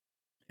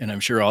 And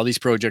I'm sure all these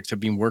projects have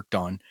been worked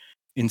on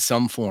in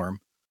some form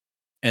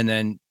and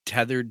then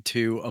tethered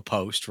to a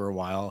post for a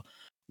while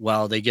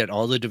they get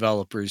all the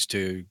developers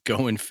to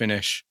go and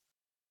finish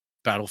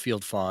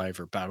Battlefield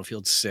 5 or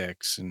Battlefield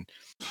 6 and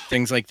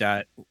things like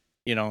that.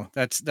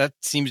 That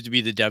seems to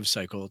be the dev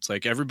cycle. It's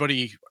like,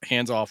 everybody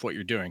hands off what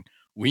you're doing.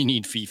 We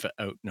need FIFA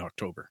out in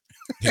October.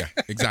 Yeah,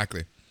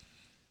 exactly.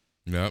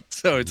 Yep.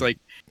 So it's like,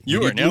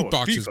 you are now loot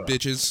boxes, FIFA.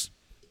 bitches.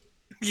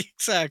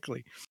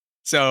 Exactly.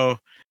 So,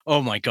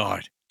 oh my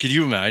God. Could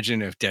you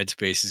imagine if Dead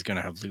Space is going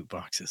to have loot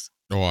boxes?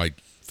 Oh, I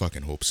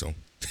fucking hope so.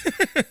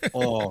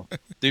 Oh,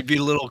 they'd be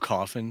little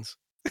coffins.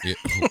 Yeah,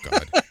 oh,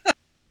 God.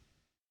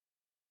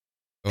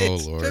 Oh,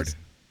 Lord.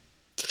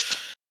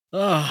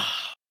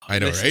 I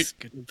know, right? Is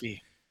gonna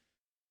be...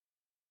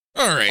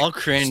 All right. I'll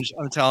cringe.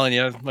 I'm telling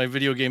you, my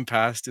video game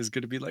past is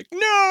going to be like,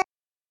 no!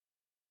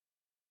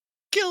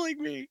 Killing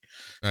me.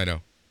 I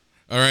know.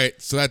 All right,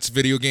 so that's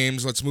video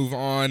games. Let's move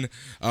on.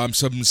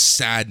 Some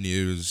sad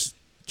news.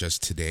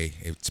 Just today,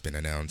 it's been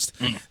announced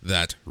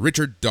that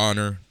Richard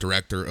Donner,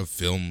 director of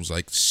films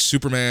like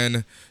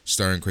Superman,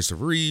 starring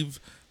Christopher Reeve,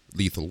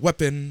 Lethal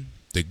Weapon,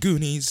 The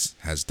Goonies,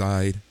 has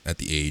died at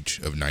the age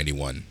of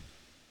 91.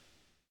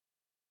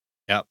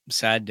 Yep,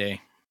 sad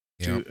day.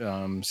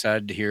 Yep.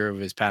 Sad to hear of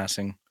his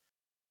passing.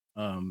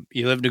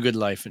 He lived a good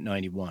life at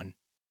 91.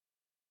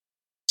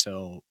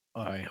 So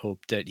I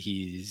hope that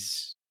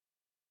he's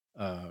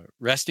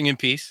resting in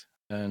peace.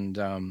 And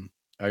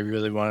I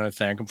really want to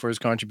thank him for his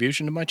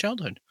contribution to my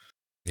childhood.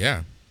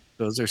 Yeah.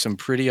 Those are some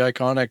pretty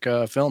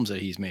iconic films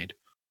that he's made.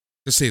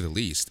 To say the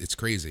least. It's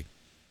crazy.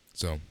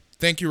 So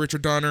thank you,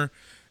 Richard Donner.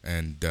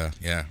 And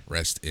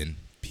rest in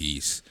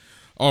peace.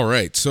 All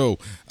right. So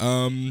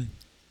I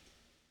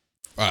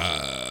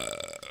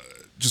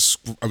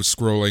was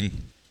scrolling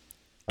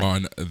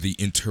on the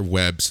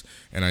interwebs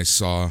and I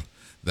saw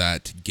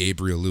that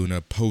Gabriel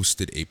Luna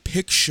posted a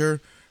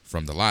picture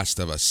from The Last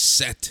of Us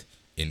set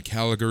in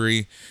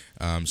Calgary.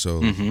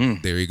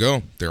 There you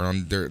go. They're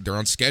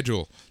on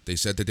schedule. They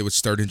said that they would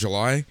start in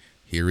July.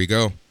 Here we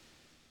go.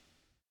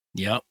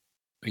 Yep,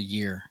 a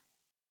year.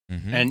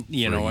 Mm-hmm. And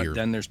you know what?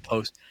 Then there's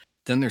post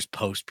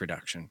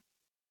production.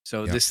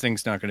 So Yep. this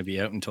thing's not going to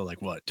be out until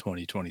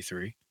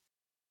 2023.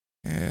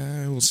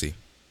 We'll see.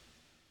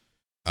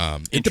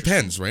 It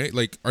depends, right?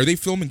 Like, are they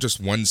filming just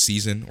one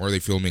season or are they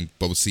filming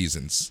both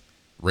seasons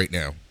right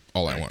now,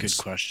 all at once?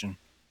 Good question.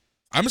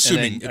 I'm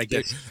assuming.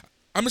 Then,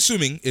 I'm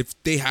assuming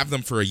if they have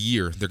them for a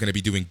year, they're going to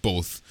be doing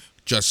both,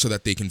 just so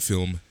that they can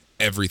film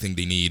everything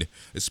they need,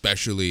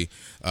 especially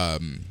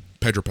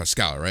Pedro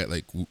Pascal, right?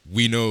 Like,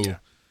 we know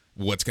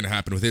what's going to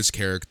happen with his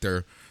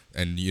character,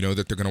 and you know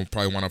that they're going to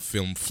probably want to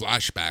film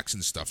flashbacks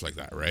and stuff like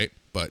that, right?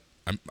 But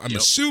I'm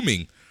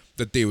assuming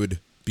that they would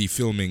be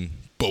filming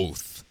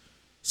both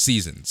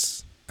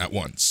seasons at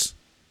once.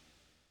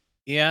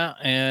 Yeah,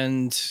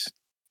 and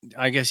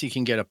I guess you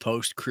can get a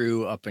post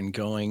crew up and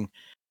going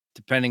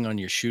depending on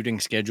your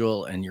shooting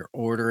schedule and your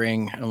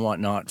ordering and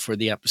whatnot for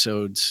the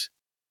episodes.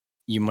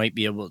 You might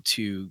be able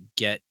to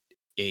get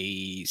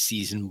a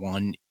season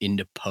 1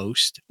 into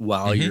post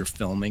while you're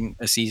filming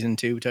a season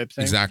 2 type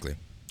thing. Exactly.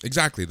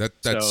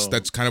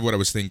 That's kind of what I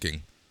was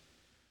thinking.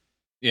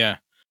 Yeah.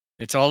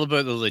 It's all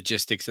about the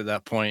logistics at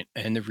that point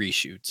and the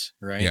reshoots,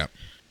 right? Yeah.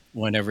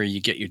 Whenever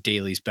you get your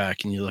dailies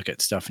back and you look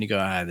at stuff and you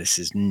go, this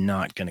is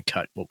not going to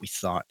cut what we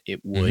thought it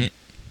would.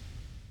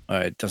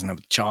 It doesn't have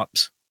the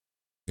chops.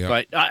 Yeah.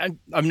 But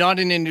I'm not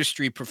an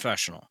industry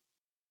professional.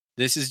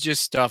 This is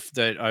just stuff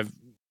that I've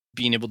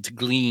been able to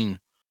glean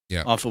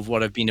off of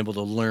what I've been able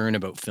to learn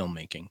about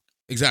filmmaking.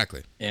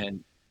 Exactly.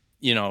 And,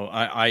 you know,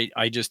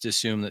 I just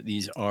assume that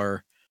these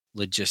are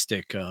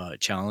logistic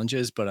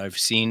challenges, but I've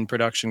seen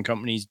production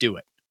companies do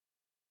it.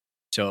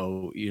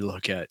 So you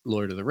look at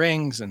Lord of the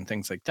Rings and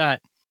things like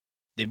that.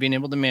 They've been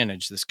able to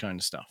manage this kind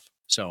of stuff.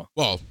 So,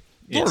 well,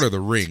 Lord of the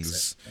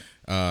Rings,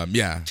 the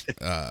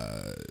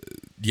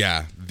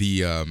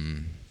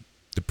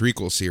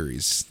prequel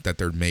series that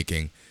they're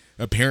making,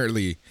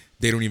 apparently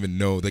they don't even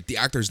know, like the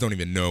actors don't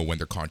even know when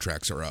their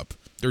contracts are up.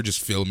 They're just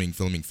filming,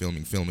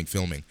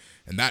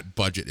 and that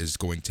budget is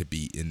going to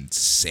be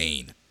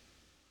insane.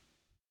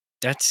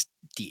 That's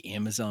the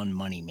Amazon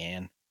money,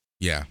 man.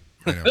 Yeah,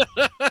 I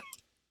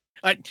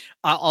know.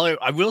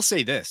 I will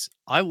say this.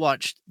 I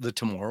watched The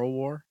Tomorrow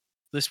War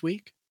this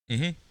week.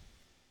 And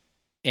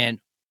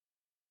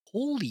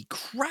holy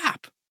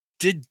crap,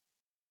 did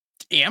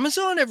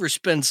Amazon ever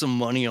spend some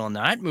money on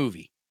that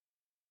movie?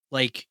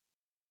 Like,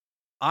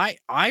 I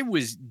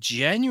was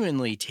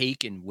genuinely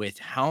taken with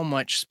how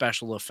much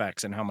special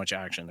effects and how much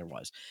action there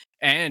was.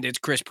 And it's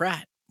Chris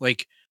Pratt.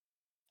 Like,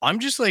 I'm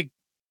just like,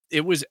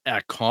 it was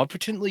a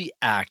competently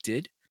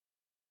acted,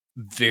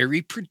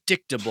 very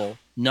predictable,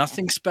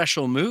 nothing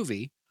special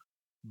movie,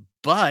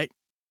 but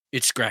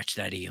it scratched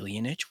that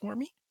alien itch for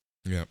me.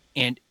 Yeah.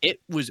 And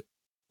it was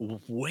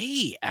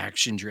way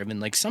action driven.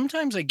 Like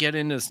sometimes I get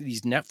into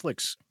these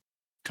Netflix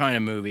kind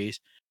of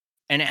movies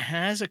and it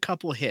has a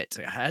couple hits.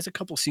 It has a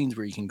couple scenes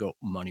where you can go,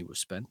 money was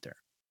spent there.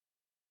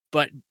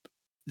 But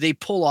they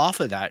pull off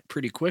of that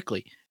pretty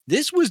quickly.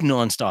 This was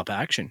nonstop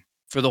action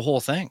for the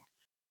whole thing.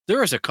 There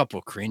was a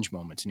couple cringe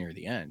moments near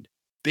the end,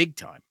 big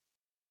time.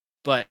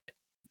 But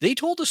they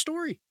told a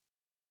story,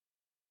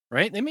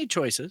 right? They made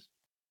choices.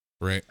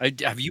 Right.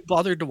 Have you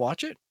bothered to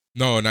watch it?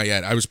 No, not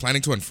yet. I was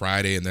planning to on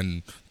Friday, and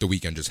then the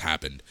weekend just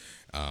happened.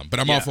 But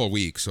I'm off all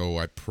week, so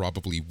I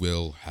probably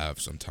will have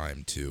some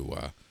time to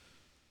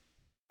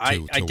I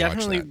watch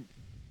definitely that.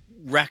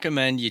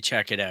 recommend you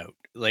check it out.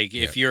 Like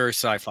if you're a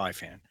sci-fi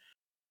fan,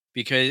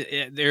 because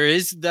there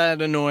is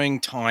that annoying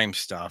time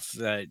stuff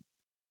that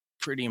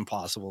pretty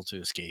impossible to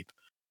escape.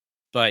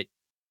 But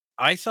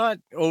I thought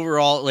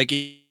overall, like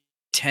it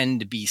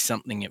tended to be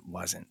something it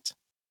wasn't.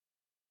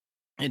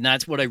 And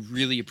that's what I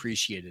really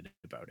appreciated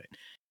about it.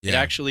 Yeah. It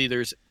actually,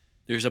 there's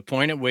a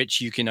point at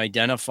which you can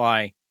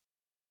identify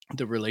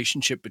the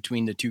relationship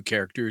between the two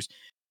characters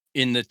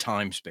in the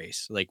time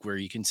space, like where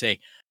you can say,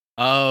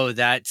 oh,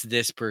 that's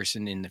this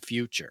person in the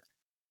future.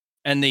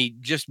 And they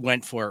just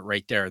went for it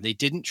right there. They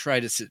didn't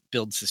try to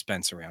build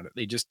suspense around it.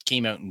 They just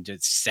came out and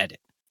just said it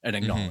and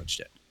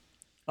acknowledged it.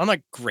 I'm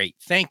like, great.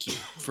 Thank you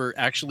for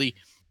actually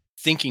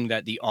thinking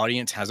that the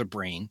audience has a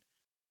brain.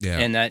 Yeah.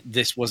 And that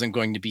this wasn't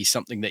going to be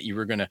something that you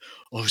were going to,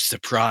 oh,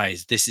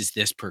 surprise, this is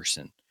this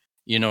person.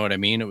 You know what I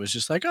mean? It was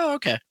just like, oh,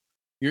 okay.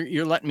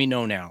 You're letting me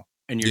know now.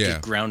 and you're Yeah.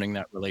 just grounding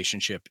that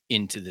relationship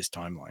into this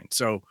timeline.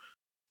 So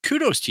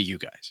kudos to you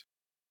guys.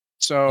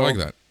 So I like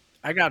that.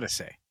 I gotta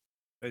say,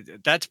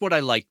 that's what I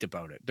liked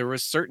about it. There were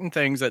certain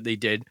things that they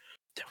did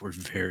that were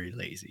very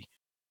lazy.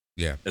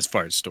 Yeah. As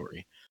far as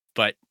story,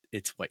 but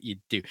it's what you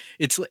do.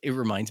 It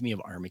reminds me of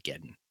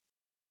Armageddon.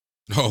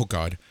 Oh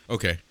God.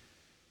 Okay.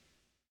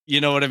 You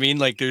know what I mean?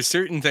 Like there's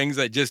certain things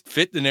that just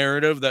fit the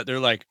narrative that they're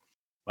like,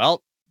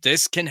 well,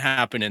 this can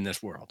happen in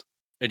this world.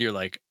 And you're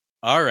like,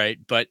 all right,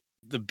 but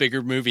the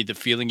bigger movie, the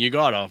feeling you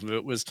got off of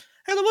it was,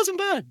 hey, that wasn't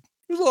bad.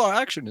 There's a lot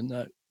of action in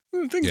that.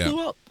 Things Yeah.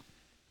 blew up.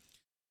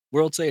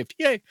 World saved.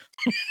 Yay.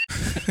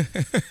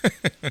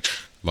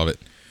 Love it.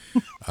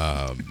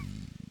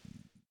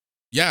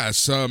 Yeah,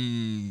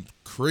 some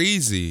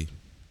crazy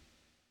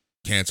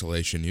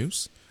cancellation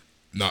news.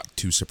 Not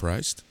too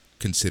surprised,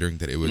 considering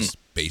that it was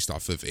based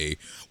off of a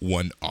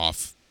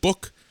one-off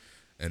book,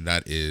 and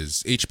that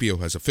is HBO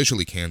has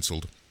officially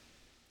canceled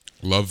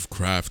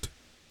Lovecraft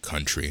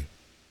Country.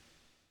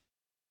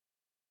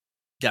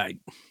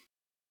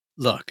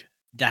 Look,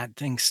 that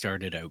thing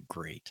started out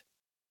great.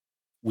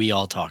 We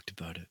all talked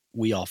about it.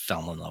 We all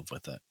fell in love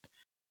with it.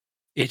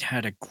 It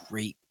had a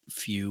great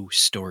few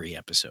story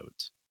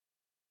episodes,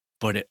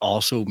 but it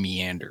also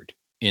meandered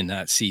in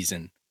that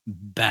season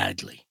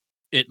badly.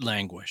 It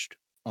languished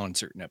on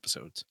certain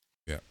episodes.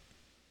 Yeah.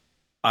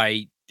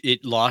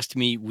 It lost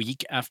me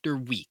week after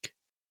week.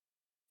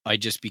 I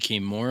just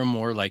became more and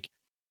more like,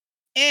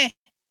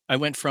 I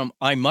went from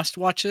I must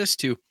watch this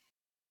to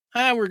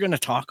we're going to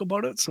talk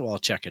about it, so I'll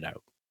check it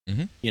out.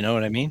 Mhm. You know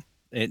what I mean?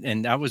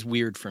 And that was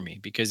weird for me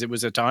because it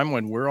was a time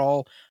when we're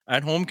all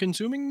at home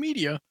consuming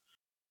media,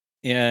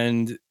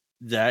 and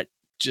that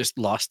just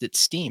lost its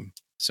steam.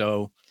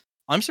 So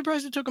I'm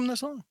surprised it took them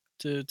this long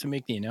to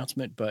make the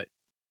announcement, but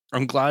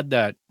I'm glad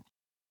that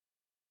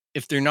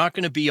if they're not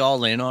going to be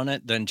all in on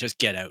it, then just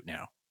get out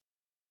now.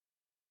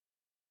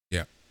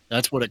 Yeah.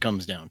 That's what it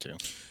comes down to.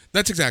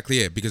 That's exactly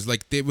it, because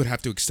like they would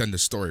have to extend the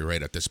story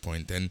right at this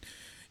point, and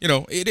you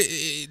know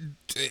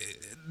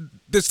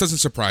this doesn't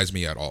surprise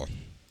me at all.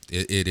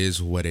 It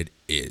is what it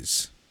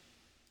is.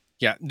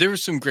 Yeah, there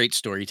was some great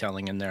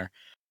storytelling in there.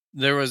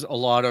 There was a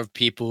lot of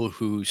people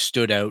who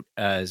stood out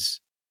as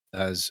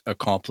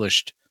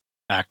accomplished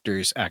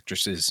actors,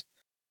 actresses,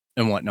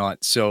 and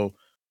whatnot. So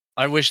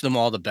I wish them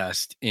all the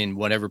best in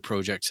whatever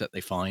projects that they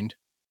find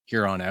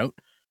here on out.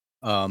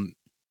 And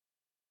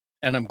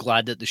I'm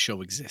glad that the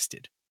show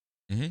existed.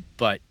 Mhm.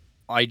 But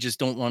I just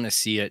don't want to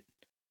see it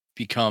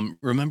become.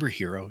 Remember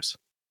Heroes?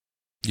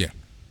 Yeah.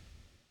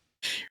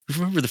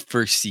 Remember the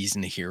first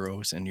season of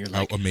Heroes, and you're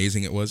How like,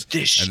 amazing it was.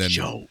 this And then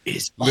show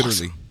is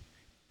literally awesome.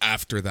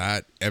 after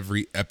that,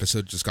 every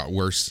episode just got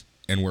worse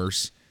and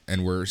worse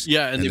and worse.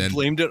 Yeah, and they then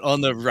blamed it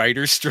on the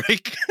writer's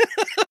strike.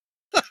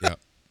 yeah.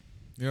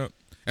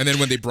 And then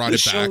when they brought The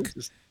it show back,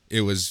 just-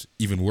 it was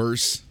even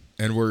worse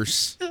and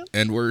worse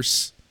and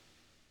worse.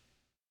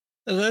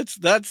 And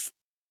that's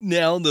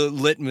now the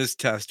litmus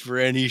test for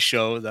any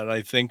show that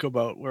I think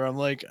about, where I'm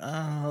like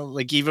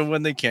even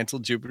when they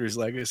canceled Jupiter's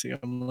Legacy,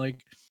 I'm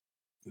like,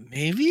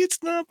 maybe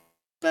it's not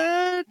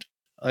bad.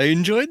 I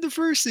enjoyed the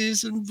first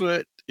season,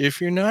 but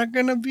if you're not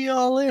gonna be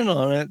all in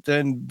on it,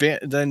 then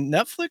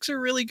Netflix are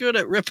really good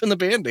at ripping the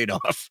Band-Aid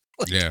off.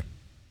 Yeah.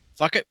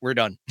 Fuck it, we're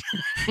done.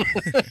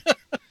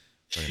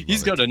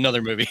 He's got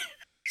another movie.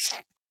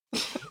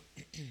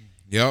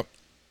 Yep.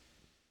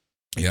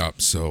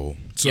 So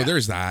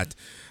there's that.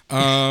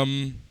 All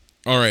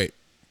right.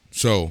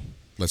 So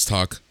let's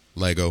talk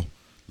Lego.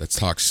 Let's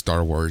talk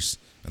Star Wars,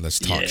 and let's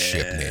talk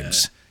ship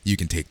names. You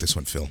can take this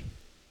one, Phil.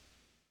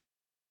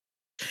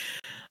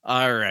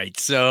 All right.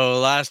 So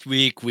last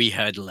week we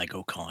had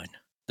LegoCon,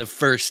 the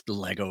first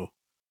Lego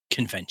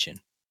convention.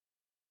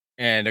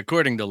 And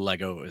according to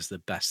Lego, it was the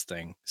best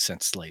thing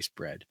since sliced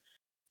bread.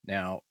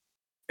 Now,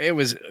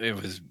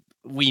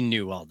 we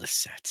knew all the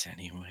sets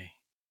anyway.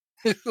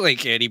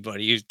 Like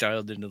anybody who's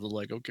dialed into the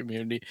Lego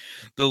community,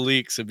 the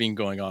leaks have been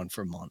going on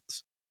for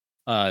months.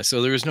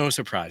 So there was no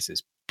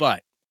surprises.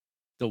 But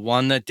the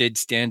one that did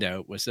stand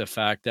out was the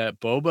fact that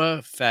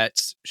Boba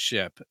Fett's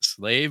ship,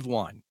 Slave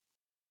One,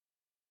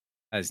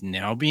 has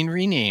now been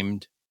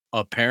renamed,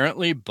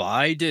 apparently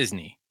by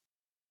Disney,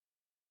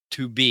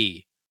 to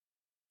be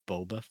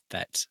Boba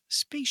Fett's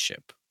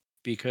spaceship.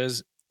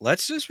 Because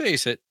let's just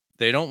face it,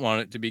 they don't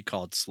want it to be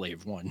called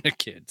Slave One to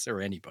kids or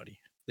anybody.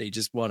 They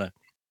just want to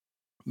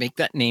make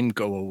that name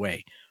go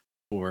away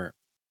for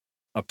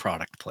a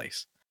product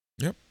place.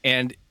 Yep.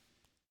 And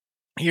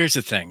here's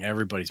the thing.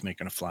 Everybody's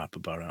making a flap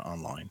about it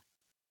online,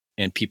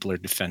 and people are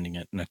defending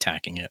it and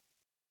attacking it.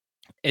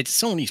 It's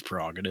Sony's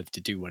prerogative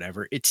to do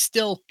whatever. It's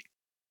still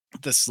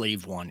the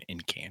Slave One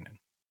in canon.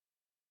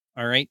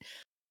 All right.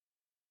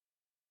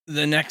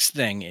 The next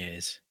thing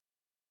is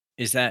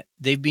that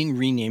they've been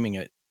renaming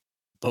it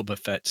Boba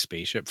Fett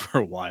spaceship for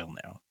a while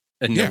now,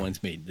 and no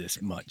one's made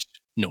this much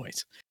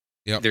noise.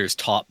 Yep. There's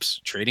Topps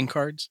trading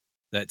cards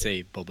that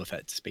say Boba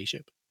Fett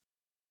spaceship.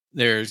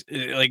 There's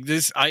like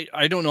this.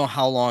 I don't know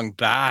how long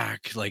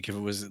back. Like if it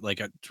was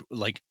like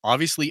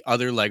obviously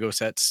other Lego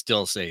sets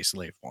still say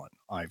Slave One.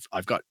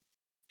 I've got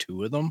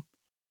 2 of them.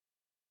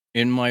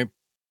 in my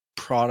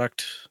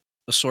product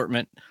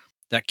assortment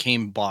that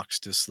came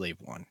boxed as Slave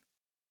One.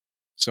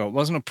 So it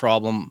wasn't a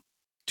problem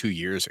 2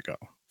 years ago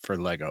for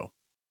Lego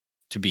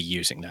to be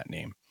using that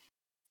name.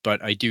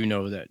 But I do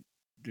know that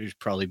there's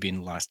probably been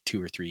the last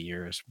 2 or 3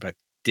 years, but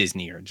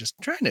Disney are just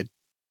trying to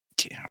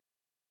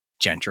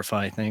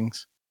gentrify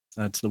things.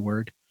 That's the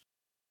word.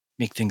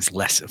 Make things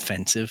less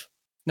offensive.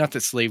 Not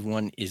that Slave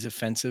One is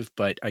offensive,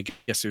 but I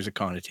guess there's a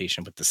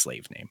connotation with the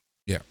slave name.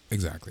 Yeah,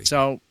 exactly.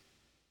 So,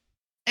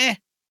 I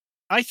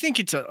think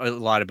it's a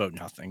lot about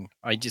nothing.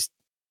 I do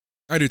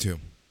too.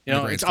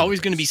 It's always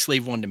going to be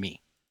Slave One to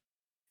me.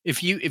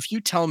 If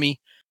you tell me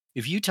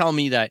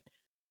that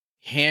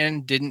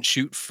Han didn't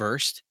shoot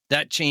first,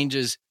 that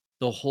changes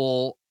the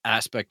whole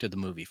aspect of the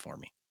movie for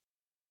me.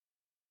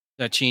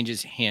 That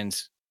changes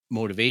Han's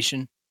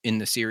motivation in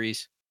the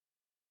series.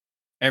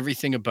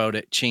 Everything about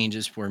it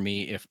changes for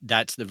me if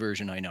that's the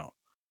version I know.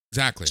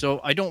 Exactly.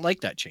 So I don't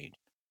like that change.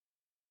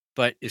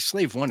 But if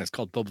Slave One is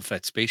called Boba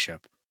Fett's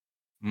spaceship,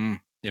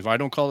 if I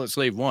don't call it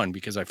Slave One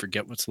because I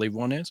forget what Slave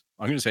One is,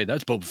 I'm going to say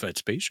that's Boba Fett's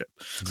spaceship.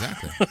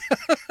 Exactly.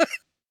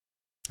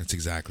 That's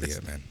exactly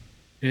it, man.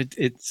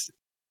 It's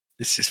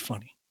just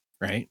funny,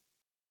 right?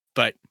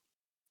 But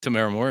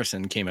Tamara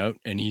Morrison came out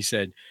and he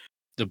said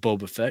the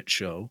Boba Fett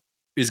show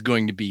is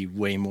going to be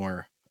way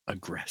more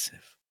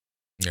aggressive.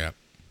 Yeah.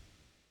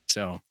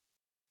 So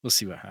we'll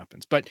see what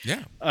happens. But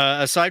yeah,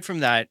 aside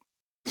from that,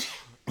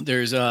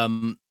 there's a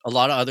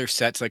lot of other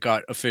sets that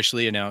got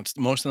officially announced.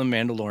 Most of the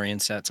Mandalorian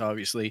sets,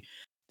 obviously,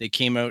 they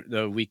came out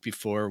the week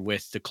before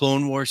with the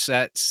Clone Wars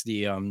sets,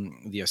 the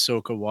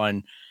Ahsoka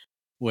one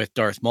with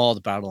Darth Maul, the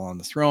Battle on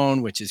the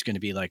Throne, which is going to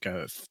be like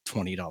a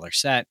 $20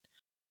 set,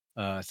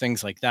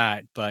 things like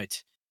that.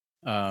 But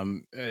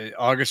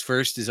August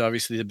 1st is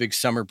obviously the big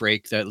summer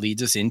break that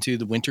leads us into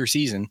the winter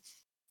season.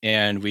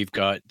 And we've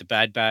got the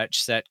Bad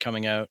Batch set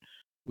coming out.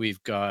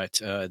 We've got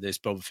this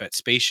Boba Fett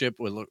spaceship,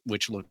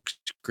 which looks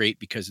great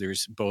because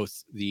there's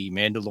both the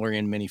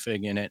Mandalorian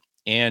minifig in it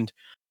and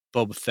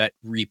Boba Fett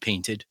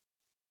repainted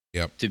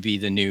to be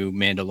the new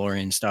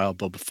Mandalorian style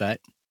Boba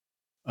Fett.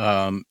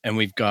 And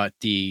we've got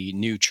the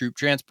new troop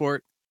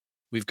transport.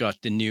 We've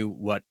got the new,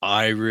 what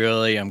I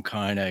really am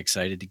kind of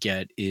excited to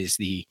get is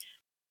the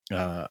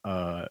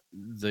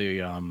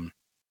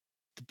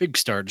big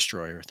Star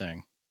Destroyer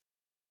thing.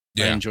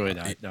 Yeah, I enjoy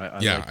that.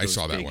 I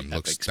saw that one.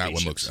 That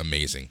one looks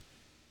amazing.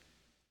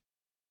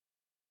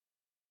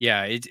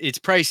 Yeah, it's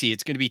pricey.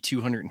 It's going to be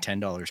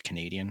 $210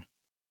 Canadian.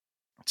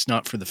 It's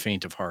not for the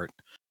faint of heart.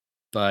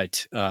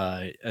 But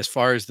as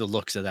far as the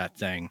looks of that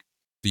thing,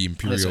 the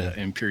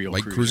Imperial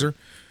Light Cruiser,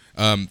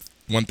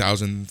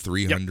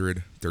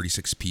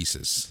 1,336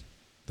 pieces.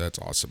 That's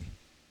awesome.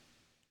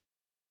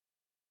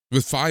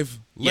 With 5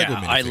 Lego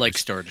minifigures. I like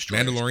Star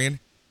Destroyers. Mandalorian,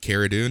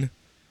 Cara Dune,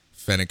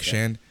 Fennec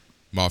Shand,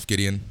 Moff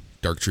Gideon,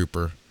 Dark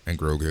Trooper, and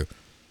Grogu.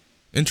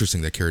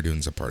 Interesting that Cara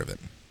Dune's a part of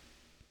it.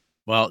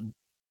 Well,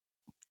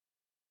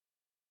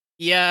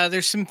 yeah,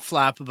 there's some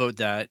flap about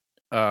that.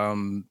 But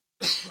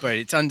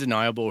it's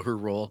undeniable her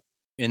role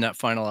in that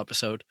final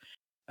episode.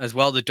 As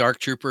well, the Dark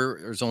Trooper,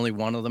 there's only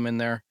one of them in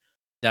there.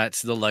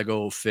 That's the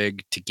Lego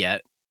fig to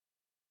get.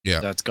 Yeah.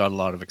 That's got a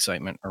lot of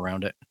excitement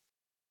around it.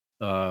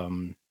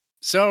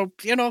 So,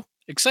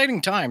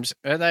 exciting times.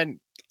 And then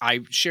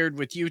I shared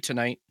with you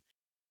tonight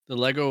the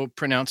Lego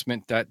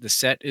pronouncement that the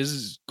set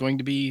is going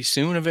to be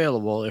soon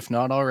available, if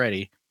not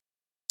already.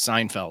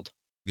 Seinfeld.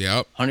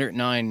 Yep.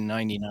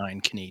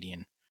 $109.99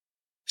 Canadian.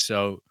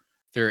 So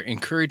they're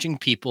encouraging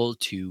people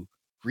to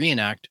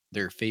reenact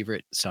their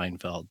favorite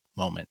Seinfeld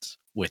moments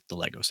with the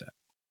Lego set.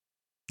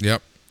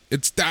 Yep.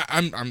 It's that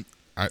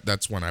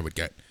that's one I would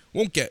get.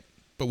 Won't get,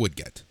 but would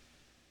get.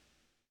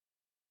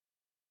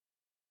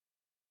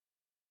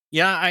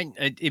 Yeah,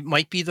 it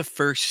might be the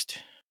first.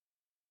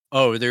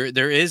 Oh,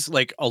 there is,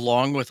 like,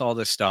 along with all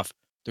this stuff,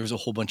 there was a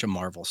whole bunch of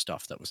Marvel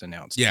stuff that was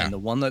announced. Yeah. And the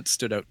one that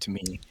stood out to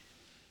me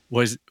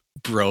was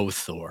Bro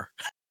Thor.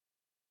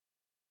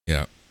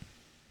 Yeah.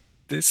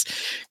 This,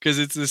 because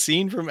it's the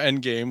scene from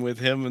Endgame with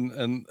him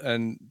and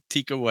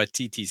Taika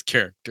Waititi's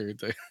character.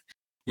 The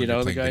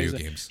guy who's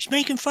like, she's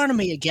making fun of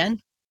me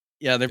again.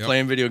 Yeah, they're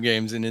playing video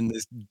games and in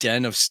this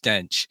den of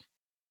stench.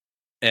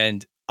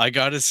 And I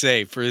gotta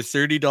say, for a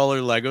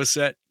 $30 Lego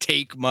set,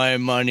 take my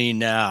money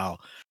now.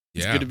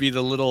 It's going to be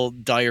the little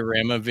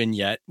diorama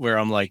vignette where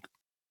I'm like,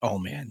 oh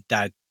man,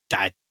 that's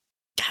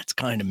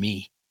kind of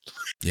me.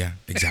 Yeah,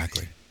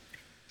 exactly.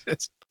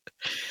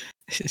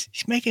 He's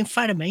making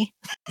fun of me.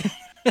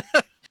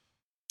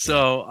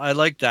 So I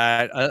like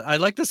that. I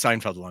like the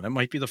Seinfeld one. It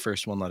might be the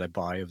first one that I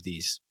buy of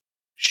these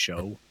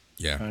show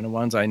kind of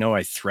ones. I know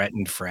I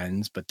threatened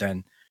Friends, but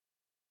then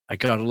I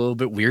got a little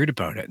bit weird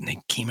about it, and they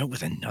came out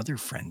with another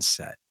Friends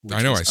set.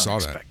 I know, I saw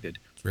that.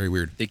 It's very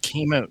weird. They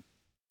came out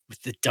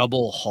with the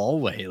double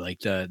hallway, like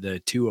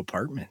the 2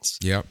 apartments.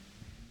 Yep.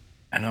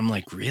 And I'm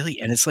like,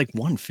 really? And it's like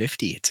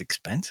 $150. It's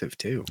expensive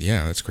too.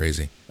 Yeah, that's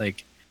crazy.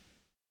 Like,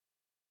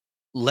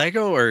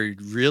 Lego are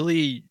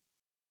really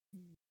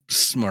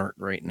smart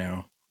right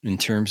now in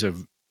terms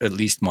of at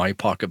least my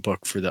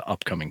pocketbook for the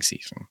upcoming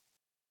season.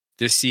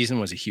 This season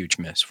was a huge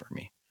miss for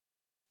me.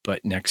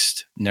 but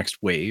next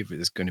wave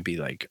is going to be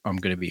like, I'm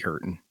going to be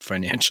hurting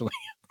financially.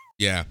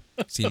 Yeah,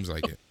 seems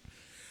like it.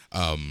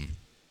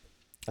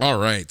 All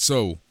right,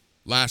 so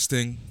last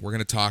thing we're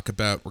gonna talk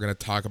about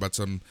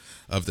some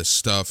of the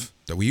stuff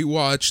that we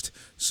watched.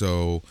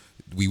 So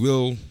we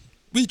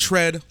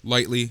tread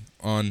lightly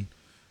on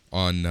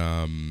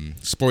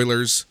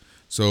spoilers.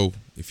 So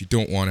if you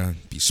don't want to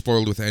be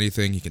spoiled with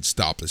anything, you can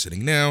stop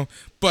listening now.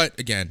 But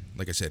again,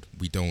 like I said,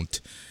 we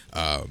don't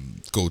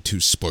go too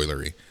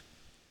spoilery.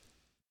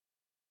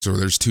 So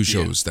there's two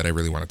shows that I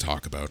really want to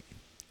talk about.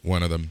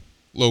 One of them,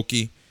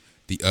 Loki.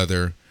 The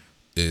other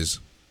is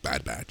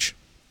Bad Batch.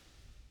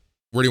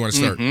 Where do you want to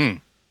start?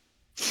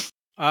 Mm-hmm.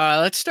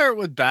 Let's start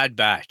with Bad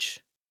Batch,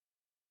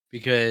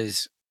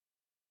 because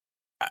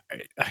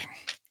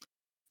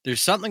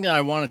there's something that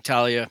I want to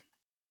tell you,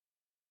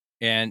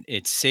 and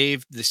it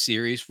saved the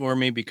series for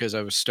me because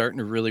I was starting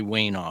to really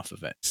wane off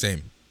of it.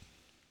 Same.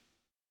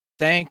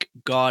 Thank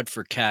God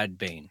for Cad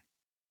Bane.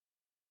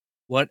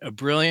 What a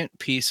brilliant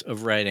piece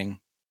of writing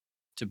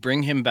to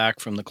bring him back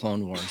from the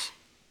Clone Wars.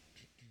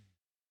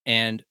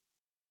 And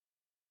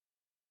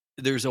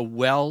there's a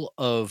well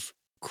of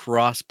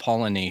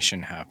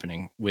cross-pollination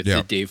happening with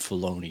the Dave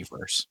Filoni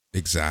verse.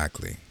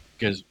 Exactly.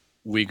 Because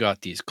we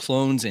got these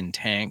clones in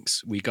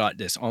tanks. We got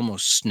this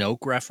almost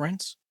Snoke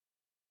reference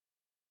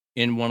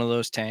in one of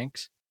those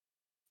tanks.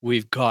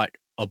 We've got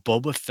a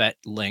Boba Fett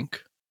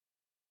link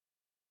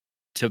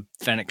to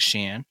Fennec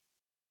Shan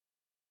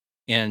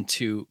and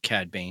to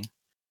Cad Bane.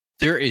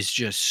 There is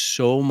just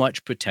so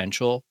much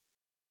potential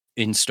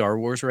in Star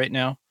Wars right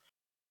now.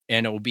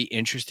 And it will be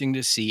interesting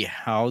to see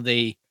how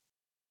they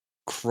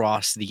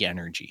cross the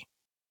energy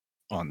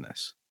on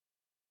this.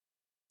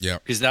 Yeah.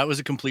 Because that was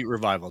a complete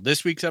revival.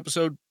 This week's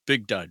episode,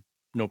 big dud.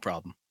 No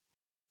problem.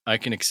 I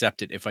can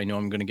accept it if I know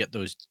I'm going to get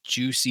those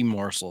juicy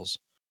morsels.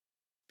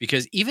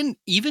 Because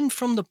even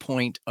from the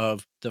point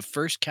of the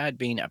first Cad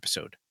Bane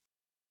episode,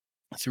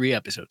 3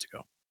 episodes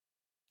ago,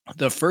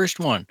 the first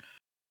one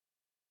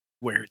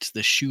where it's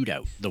the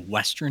shootout, the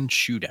Western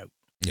shootout,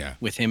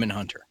 with him and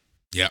Hunter.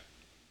 Yeah.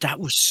 That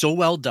was so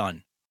well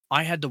done.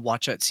 I had to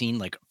watch that scene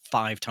like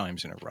 5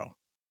 times in a row.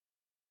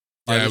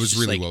 Yeah, it was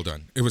really well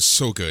done. It was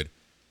so good.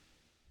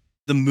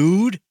 The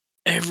mood,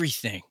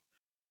 everything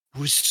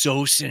was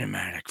so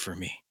cinematic for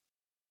me.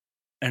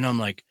 And I'm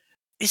like,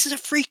 this is a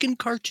freaking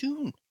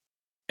cartoon.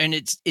 And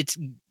it's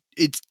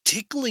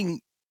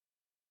tickling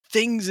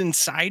things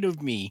inside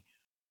of me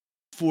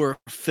for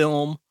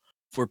film,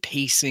 for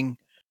pacing,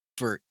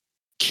 for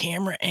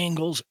camera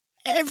angles.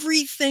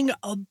 Everything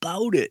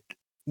about it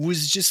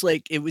was just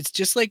like,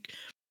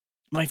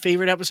 my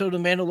favorite episode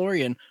of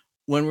Mandalorian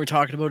when we're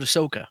talking about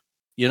Ahsoka.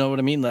 You know what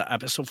I mean? The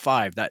episode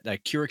 5, that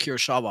Kira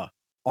Kurosawa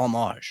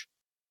homage.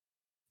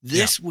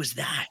 This was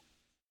that.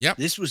 Yep.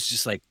 This was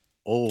just like,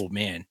 oh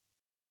man,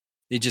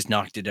 they just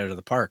knocked it out of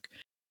the park.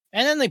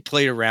 And then they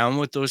played around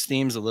with those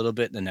themes a little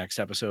bit in the next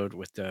episode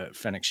with the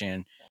Fennec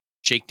Shan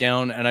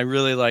shakedown. And I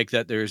really like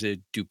that there's a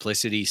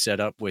duplicity set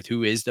up with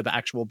who is the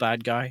actual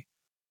bad guy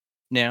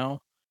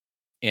now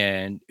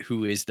and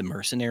who is the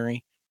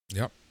mercenary.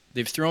 Yep.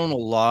 They've thrown a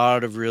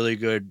lot of really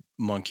good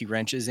monkey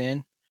wrenches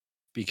in,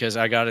 because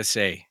I got to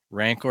say,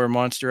 Rancor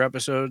monster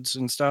episodes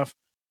and stuff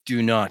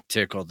do not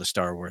tickle the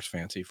Star Wars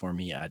fancy for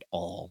me at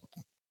all.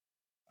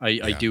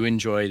 I do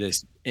enjoy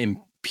this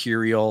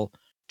Imperial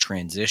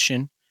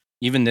transition.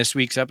 Even this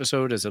week's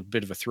episode, as a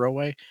bit of a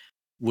throwaway,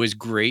 was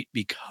great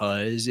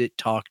because it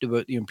talked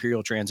about the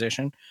Imperial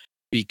transition,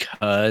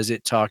 because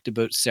it talked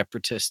about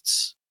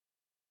separatists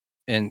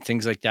and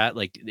things like that.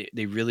 Like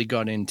they really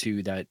got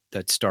into that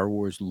Star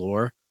Wars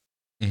lore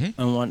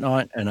and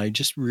whatnot. And I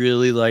just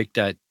really like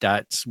that.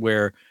 That's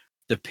where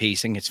the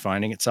pacing is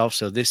finding itself.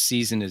 So this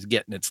season is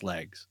getting its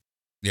legs.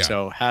 Yeah.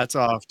 So hats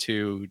off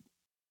to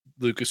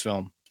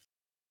Lucasfilm.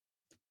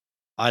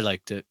 I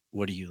liked it.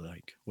 What do you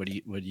like? What do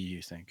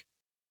you think?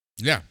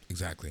 Yeah,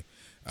 exactly.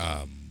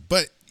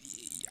 But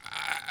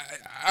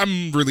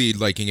I'm really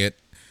liking it.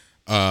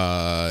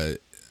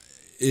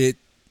 It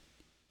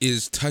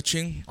is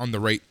touching on the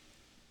right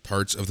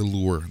parts of the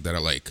lure that I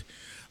like.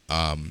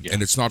 And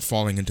it's not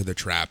falling into the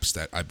traps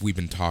that we've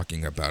been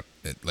talking about,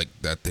 like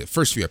that the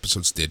first few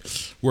episodes did,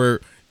 where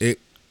it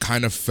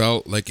kind of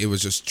felt like it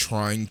was just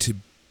trying to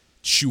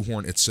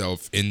shoehorn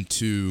itself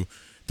into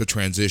the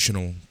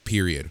transitional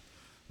period,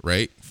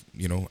 right?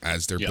 You know,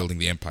 as they're building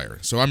the Empire.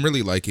 So I'm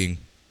really liking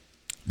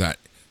that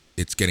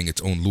it's getting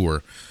its own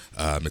lure.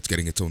 It's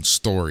getting its own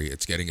story.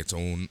 It's getting its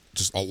own,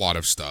 just a lot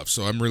of stuff.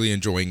 So I'm really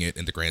enjoying it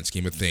in the grand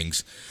scheme of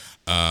things.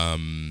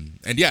 And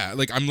yeah,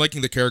 like I'm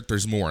liking the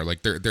characters more.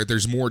 Like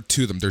there's more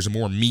to them. There's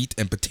more meat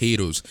and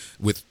potatoes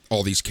with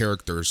all these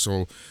characters.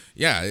 So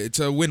yeah, it's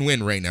a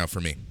win-win right now for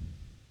me.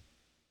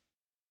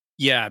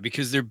 Yeah,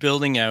 because they're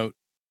building out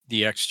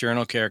the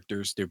external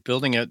characters. They're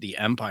building out the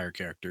Empire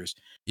characters.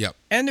 Yep.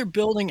 And they're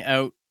building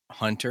out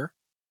Hunter.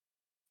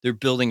 They're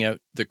building out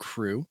the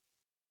crew.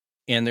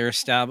 And they're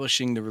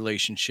establishing the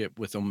relationship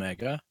with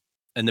Omega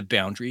and the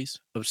boundaries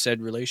of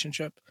said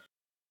relationship.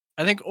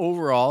 I think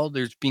overall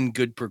there's been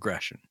good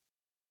progression,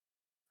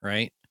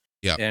 right?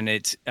 Yeah. And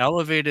it's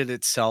elevated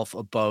itself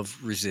above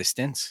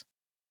Resistance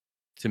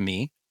to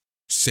me.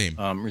 Same.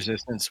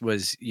 Resistance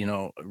was,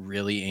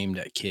 really aimed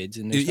at kids,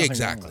 and there's Yeah,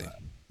 nothing wrong with exactly. that.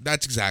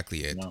 That's exactly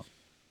it.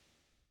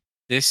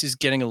 This is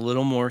getting a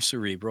little more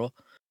cerebral,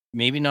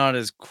 maybe not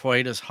as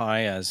quite as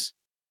high as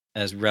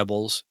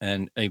Rebels,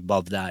 and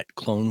above that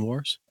Clone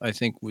Wars, I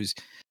think, was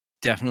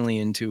definitely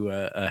into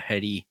a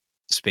heady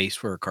space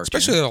for a cartoon.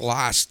 Especially the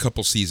last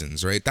couple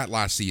seasons, right? That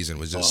last season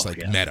was just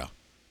Yeah. meta.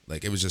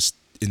 Like, it was just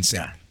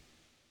insane. Yeah.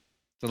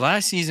 The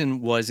last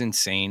season was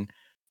insane,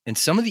 and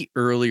some of the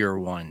earlier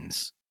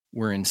ones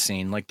were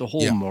insane, like the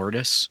whole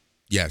Mortis.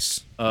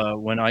 Yes.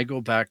 When I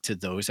go back to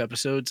those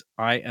episodes,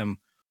 I am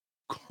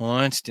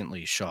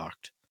constantly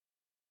shocked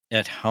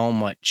at how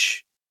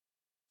much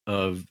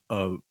of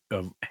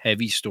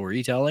heavy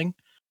storytelling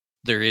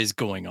there is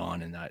going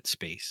on in that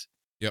space.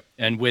 Yep.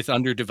 And with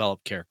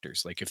underdeveloped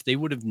characters. Like, if they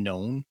would have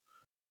known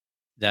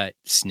that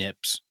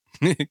Snips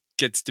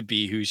gets to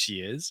be who she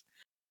is,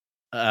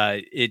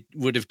 it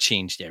would have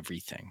changed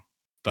everything.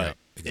 But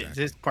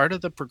it's part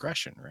of the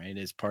progression, right?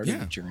 It's part of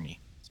the journey.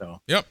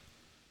 So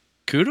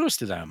kudos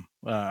to them.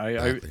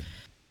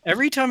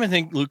 Every time I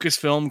think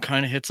Lucasfilm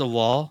kind of hits a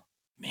wall,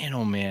 man,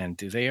 oh man,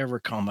 do they ever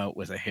come out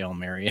with a Hail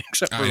Mary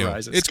except for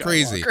Rise of Skywalker? It's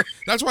crazy.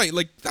 That's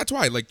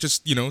why,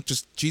 just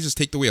Jesus,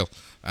 take the wheel.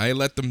 I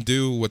let them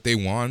do what they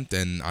want,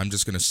 and I'm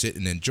just going to sit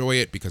and enjoy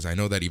it because I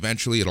know that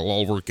eventually it'll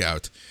all work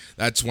out.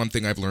 That's one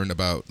thing I've learned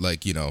about,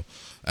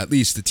 at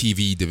least the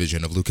TV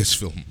division of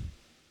Lucasfilm.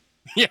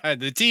 Yeah,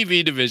 the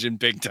TV division,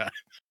 big time.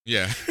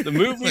 Yeah. The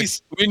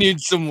movies, we need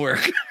some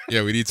work.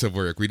 Yeah, we need some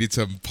work. We need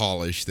some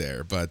polish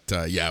there. But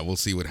we'll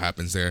see what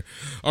happens there.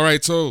 All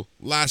right, so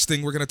last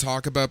thing we're going to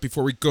talk about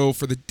before we go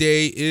for the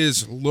day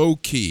is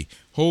Loki.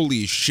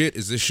 Holy shit,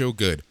 is this show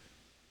good?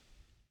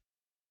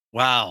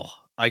 Wow.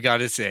 I got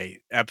to say,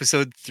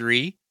 episode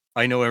 3,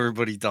 I know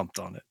everybody dumped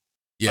on it.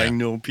 Yeah. I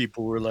know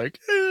people were like,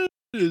 this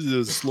is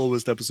the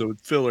slowest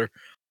episode, filler.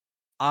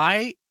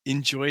 I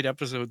enjoyed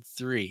episode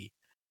 3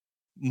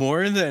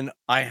 more than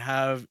I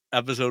have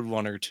episode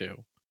 1 or 2,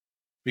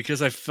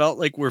 because I felt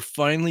like we're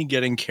finally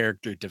getting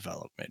character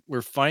development.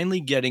 We're finally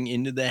getting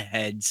into the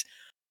heads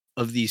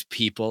of these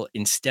people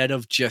instead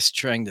of just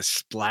trying to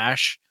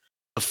splash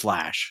a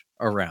Flash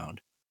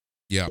around.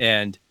 Yeah.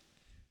 And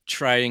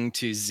trying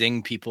to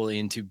zing people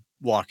into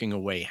walking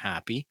away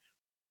happy.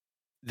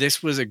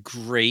 This was a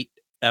great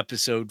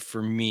episode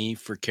for me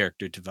for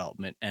character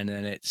development. And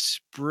then it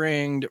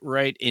springed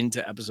right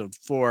into episode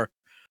 4,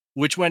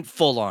 which went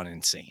full on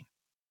insane.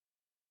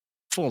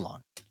 Full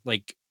on.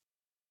 Like,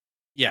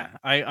 yeah,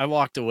 I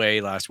walked away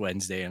last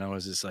Wednesday and I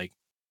was just like,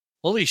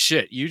 holy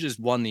shit, you just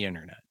won the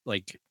internet.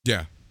 Like,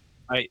 yeah,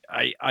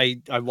 I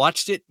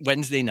watched it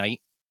Wednesday night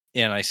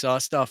and I saw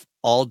stuff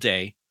all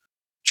day,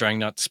 trying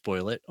not to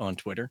spoil it on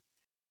Twitter.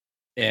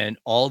 And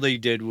all they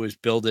did was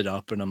build it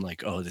up. And I'm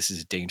like, oh, this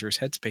is a dangerous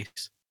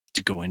headspace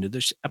to go into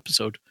this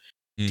episode.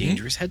 Mm-hmm.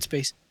 Dangerous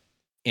headspace.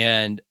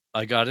 And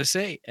I got to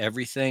say,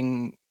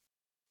 everything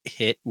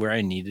hit where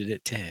I needed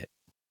it to hit.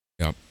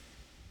 Yep.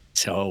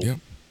 So,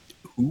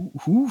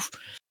 who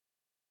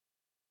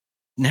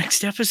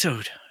next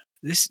episode?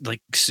 This,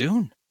 like,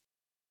 soon.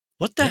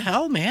 What the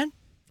hell, man?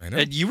 I know.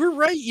 And you were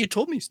right. You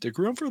told me stick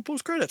around for the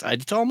post credits. I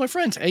had to tell all my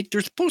friends, hey,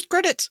 there's post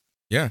credits.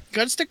 Yeah.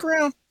 Got to stick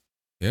around.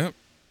 Yep.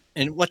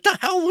 And what the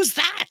hell was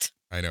that?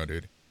 I know,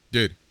 dude.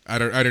 I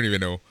don't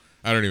even know.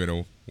 I don't even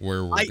know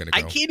where we're gonna go.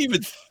 I can't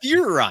even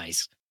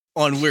theorize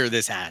on where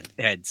this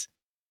heads.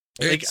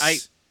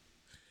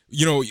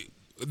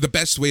 The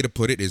best way to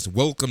put it is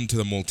welcome to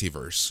the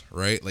multiverse,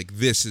 right? Like,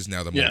 this is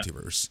now the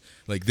multiverse.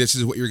 Like, this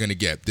is what you're going to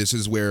get. This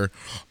is where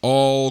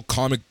all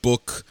comic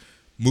book,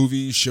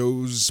 movies,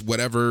 shows,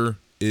 whatever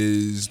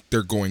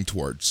they're going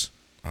towards.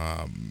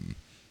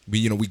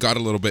 We got a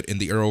little bit in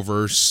the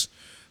Arrowverse,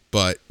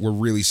 but we're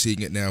really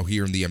seeing it now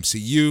here in the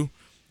MCU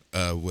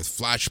with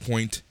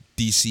Flashpoint.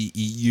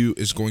 DCEU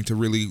is going to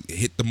really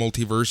hit the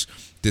multiverse.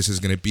 This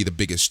is going to be the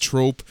biggest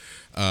trope.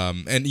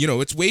 And,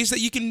 it's ways that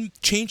you can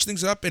change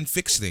things up and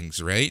fix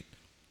things, right?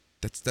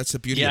 That's the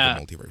beauty of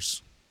the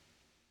multiverse.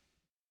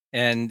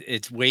 And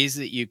it's ways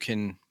that you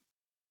can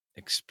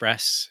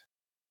express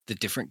the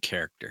different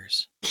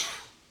characters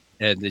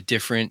and the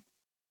different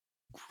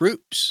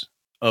groups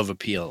of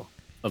appeal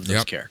of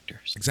those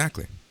characters.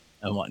 Exactly.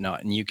 And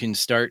whatnot. And you can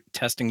start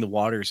testing the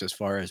waters as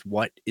far as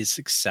what is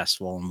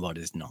successful and what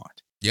is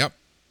not. Yep.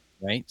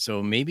 Right?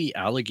 So maybe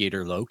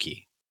alligator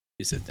Loki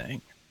is a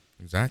thing.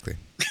 Exactly.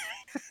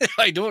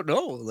 I don't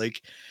know.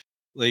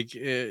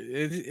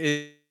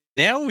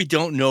 Now we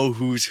don't know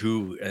who's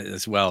who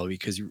as well,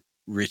 because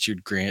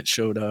Richard Grant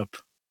showed up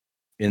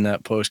in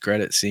that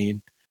post-credit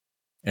scene,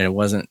 and it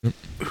wasn't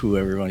who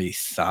everybody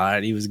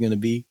thought he was going to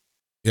be.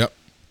 Yep.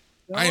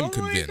 I am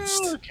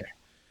convinced. Okay.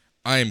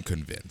 I am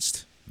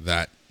convinced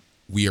that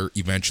we are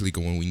eventually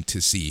going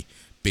to see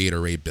Beta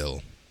Ray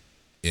Bill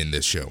in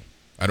this show.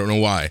 I don't know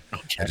why.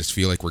 Okay. I just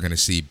feel like we're going to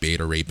see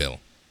Beta Ray Bill.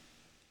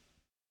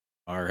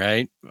 All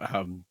right.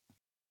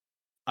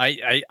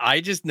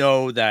 I just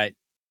know that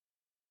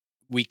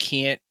we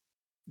can't,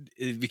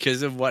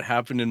 because of what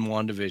happened in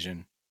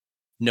WandaVision,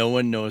 no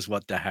one knows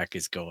what the heck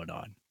is going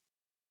on.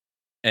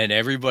 And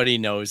everybody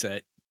knows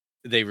that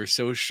they were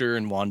so sure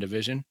in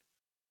WandaVision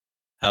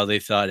how they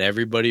thought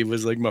everybody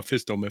was like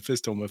Mephisto,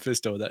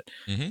 that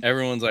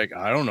everyone's like,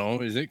 I don't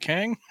know, is it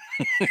Kang?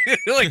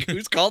 Like,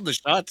 who's called the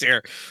shots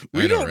here?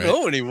 We don't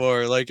know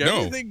anymore. Like,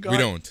 everything we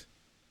don't.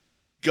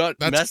 Got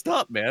messed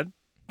up, man.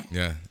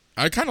 Yeah.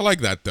 I kind of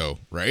like that, though,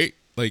 right?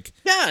 Like,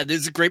 yeah,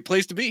 this is a great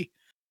place to be.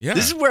 Yeah.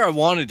 This is where I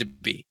wanted to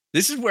be.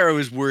 This is where I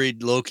was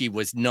worried Loki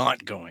was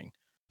not going.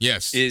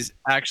 Yes. Is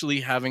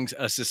actually having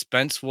a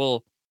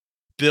suspenseful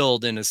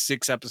build in a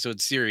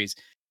 6-episode series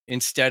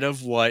instead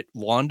of what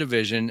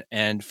WandaVision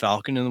and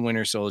Falcon and the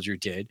Winter Soldier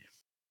did.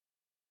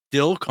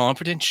 Still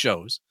competent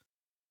shows,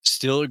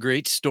 still a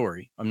great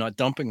story. I'm not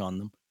dumping on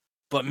them,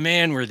 but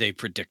man, were they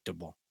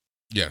predictable.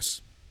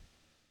 Yes.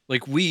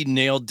 Like, we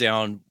nailed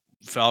down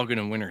Falcon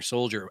and Winter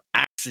Soldier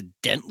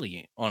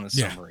accidentally on a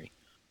summary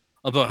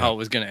about how it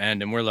was going to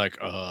end. And we're like,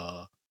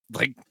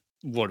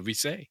 what do we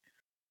say?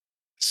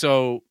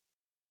 So,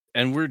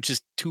 and we're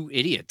just two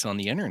idiots on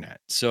the internet.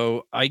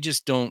 So I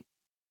just don't,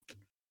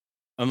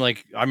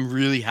 I'm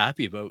really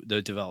happy about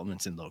the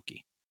developments in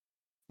Loki.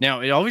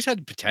 Now, it always had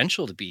the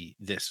potential to be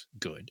this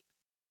good,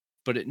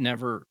 but it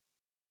never,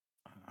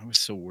 I was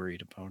so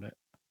worried about it.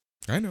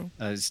 I know.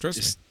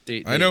 Trust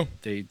me. I know.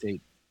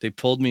 They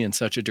pulled me in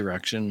such a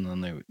direction,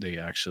 and they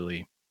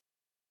actually,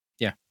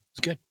 it's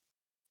good.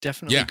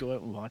 Definitely go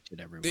out and watch it,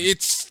 everyone.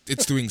 It's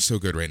doing so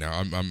good right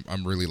now.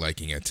 I'm really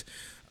liking it.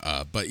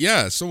 But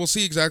yeah, so we'll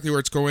see exactly where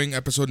it's going.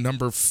 Episode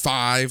number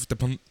 5,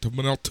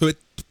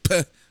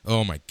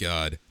 oh my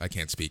god, I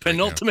can't speak.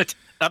 Penultimate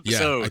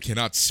episode. Yeah, I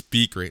cannot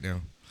speak right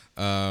now.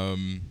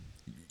 And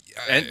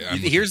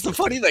here's the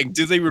funny thing: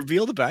 do they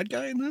reveal the bad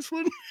guy in this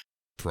one?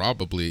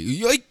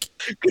 Probably, like,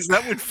 because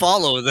that would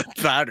follow the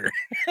pattern.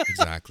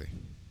 Exactly.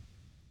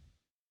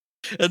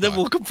 And then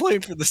we'll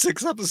complain for the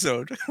 6th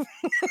episode.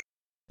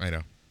 I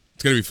know.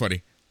 It's going to be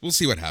funny. We'll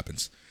see what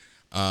happens.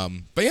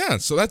 But yeah,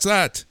 so that's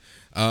that.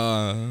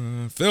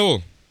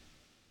 Phil,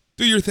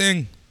 do your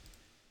thing.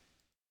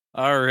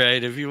 All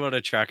right. If you want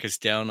to track us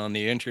down on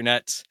the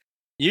internet,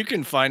 you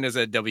can find us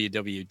at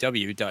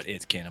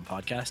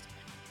www.itscanonpodcast.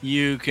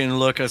 You can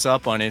look us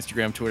up on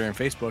Instagram, Twitter, and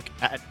Facebook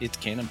at It's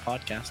Canon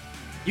Podcast.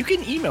 You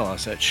can email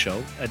us at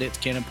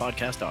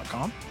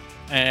show@itscanonpodcast.com.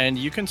 And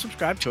you can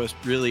subscribe to us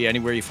really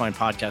anywhere you find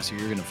podcasts.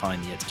 You're going to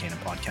find the It's Canon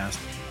Podcast.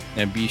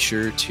 And be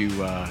sure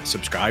to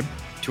subscribe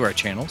to our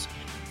channels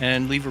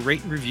and leave a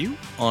rate and review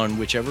on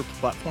whichever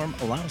platform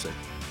allows it.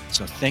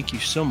 So thank you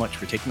so much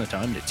for taking the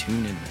time to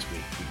tune in this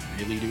week.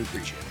 We really do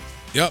appreciate it.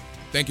 Yep.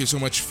 Thank you so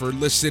much for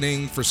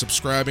listening, for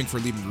subscribing, for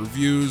leaving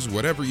reviews,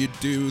 whatever you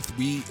do.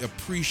 We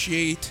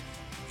appreciate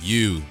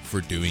you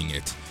for doing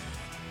it.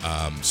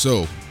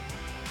 So,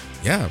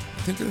 yeah,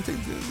 I think this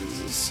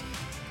is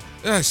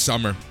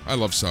summer. I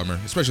love summer,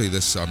 especially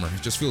this summer.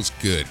 It just feels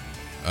good.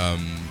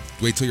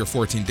 Wait till your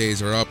 14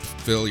 days are up,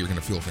 Phil. You're going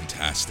to feel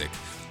fantastic.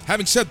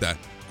 Having said that,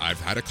 I've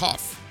had a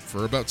cough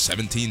for about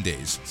 17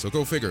 days, so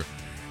go figure.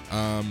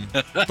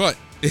 But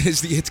it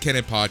is the It's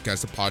Canon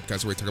Podcast, the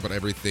podcast where we talk about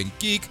everything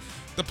geek,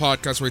 the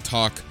podcast where we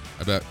talk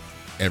about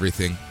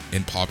everything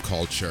in pop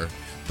culture,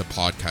 the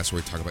podcast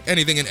where we talk about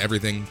anything and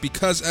everything,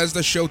 because as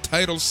the show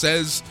title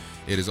says,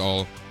 it is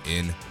all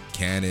in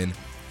canon.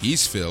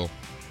 He's Phil.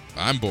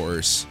 I'm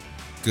Boris.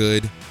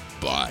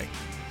 Goodbye.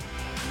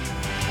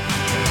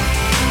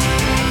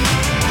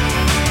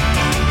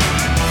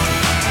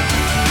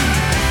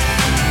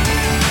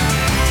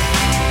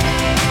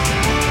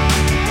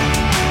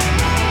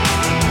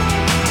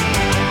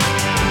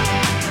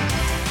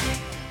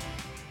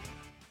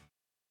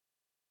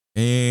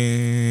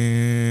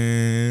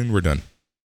 And we're done.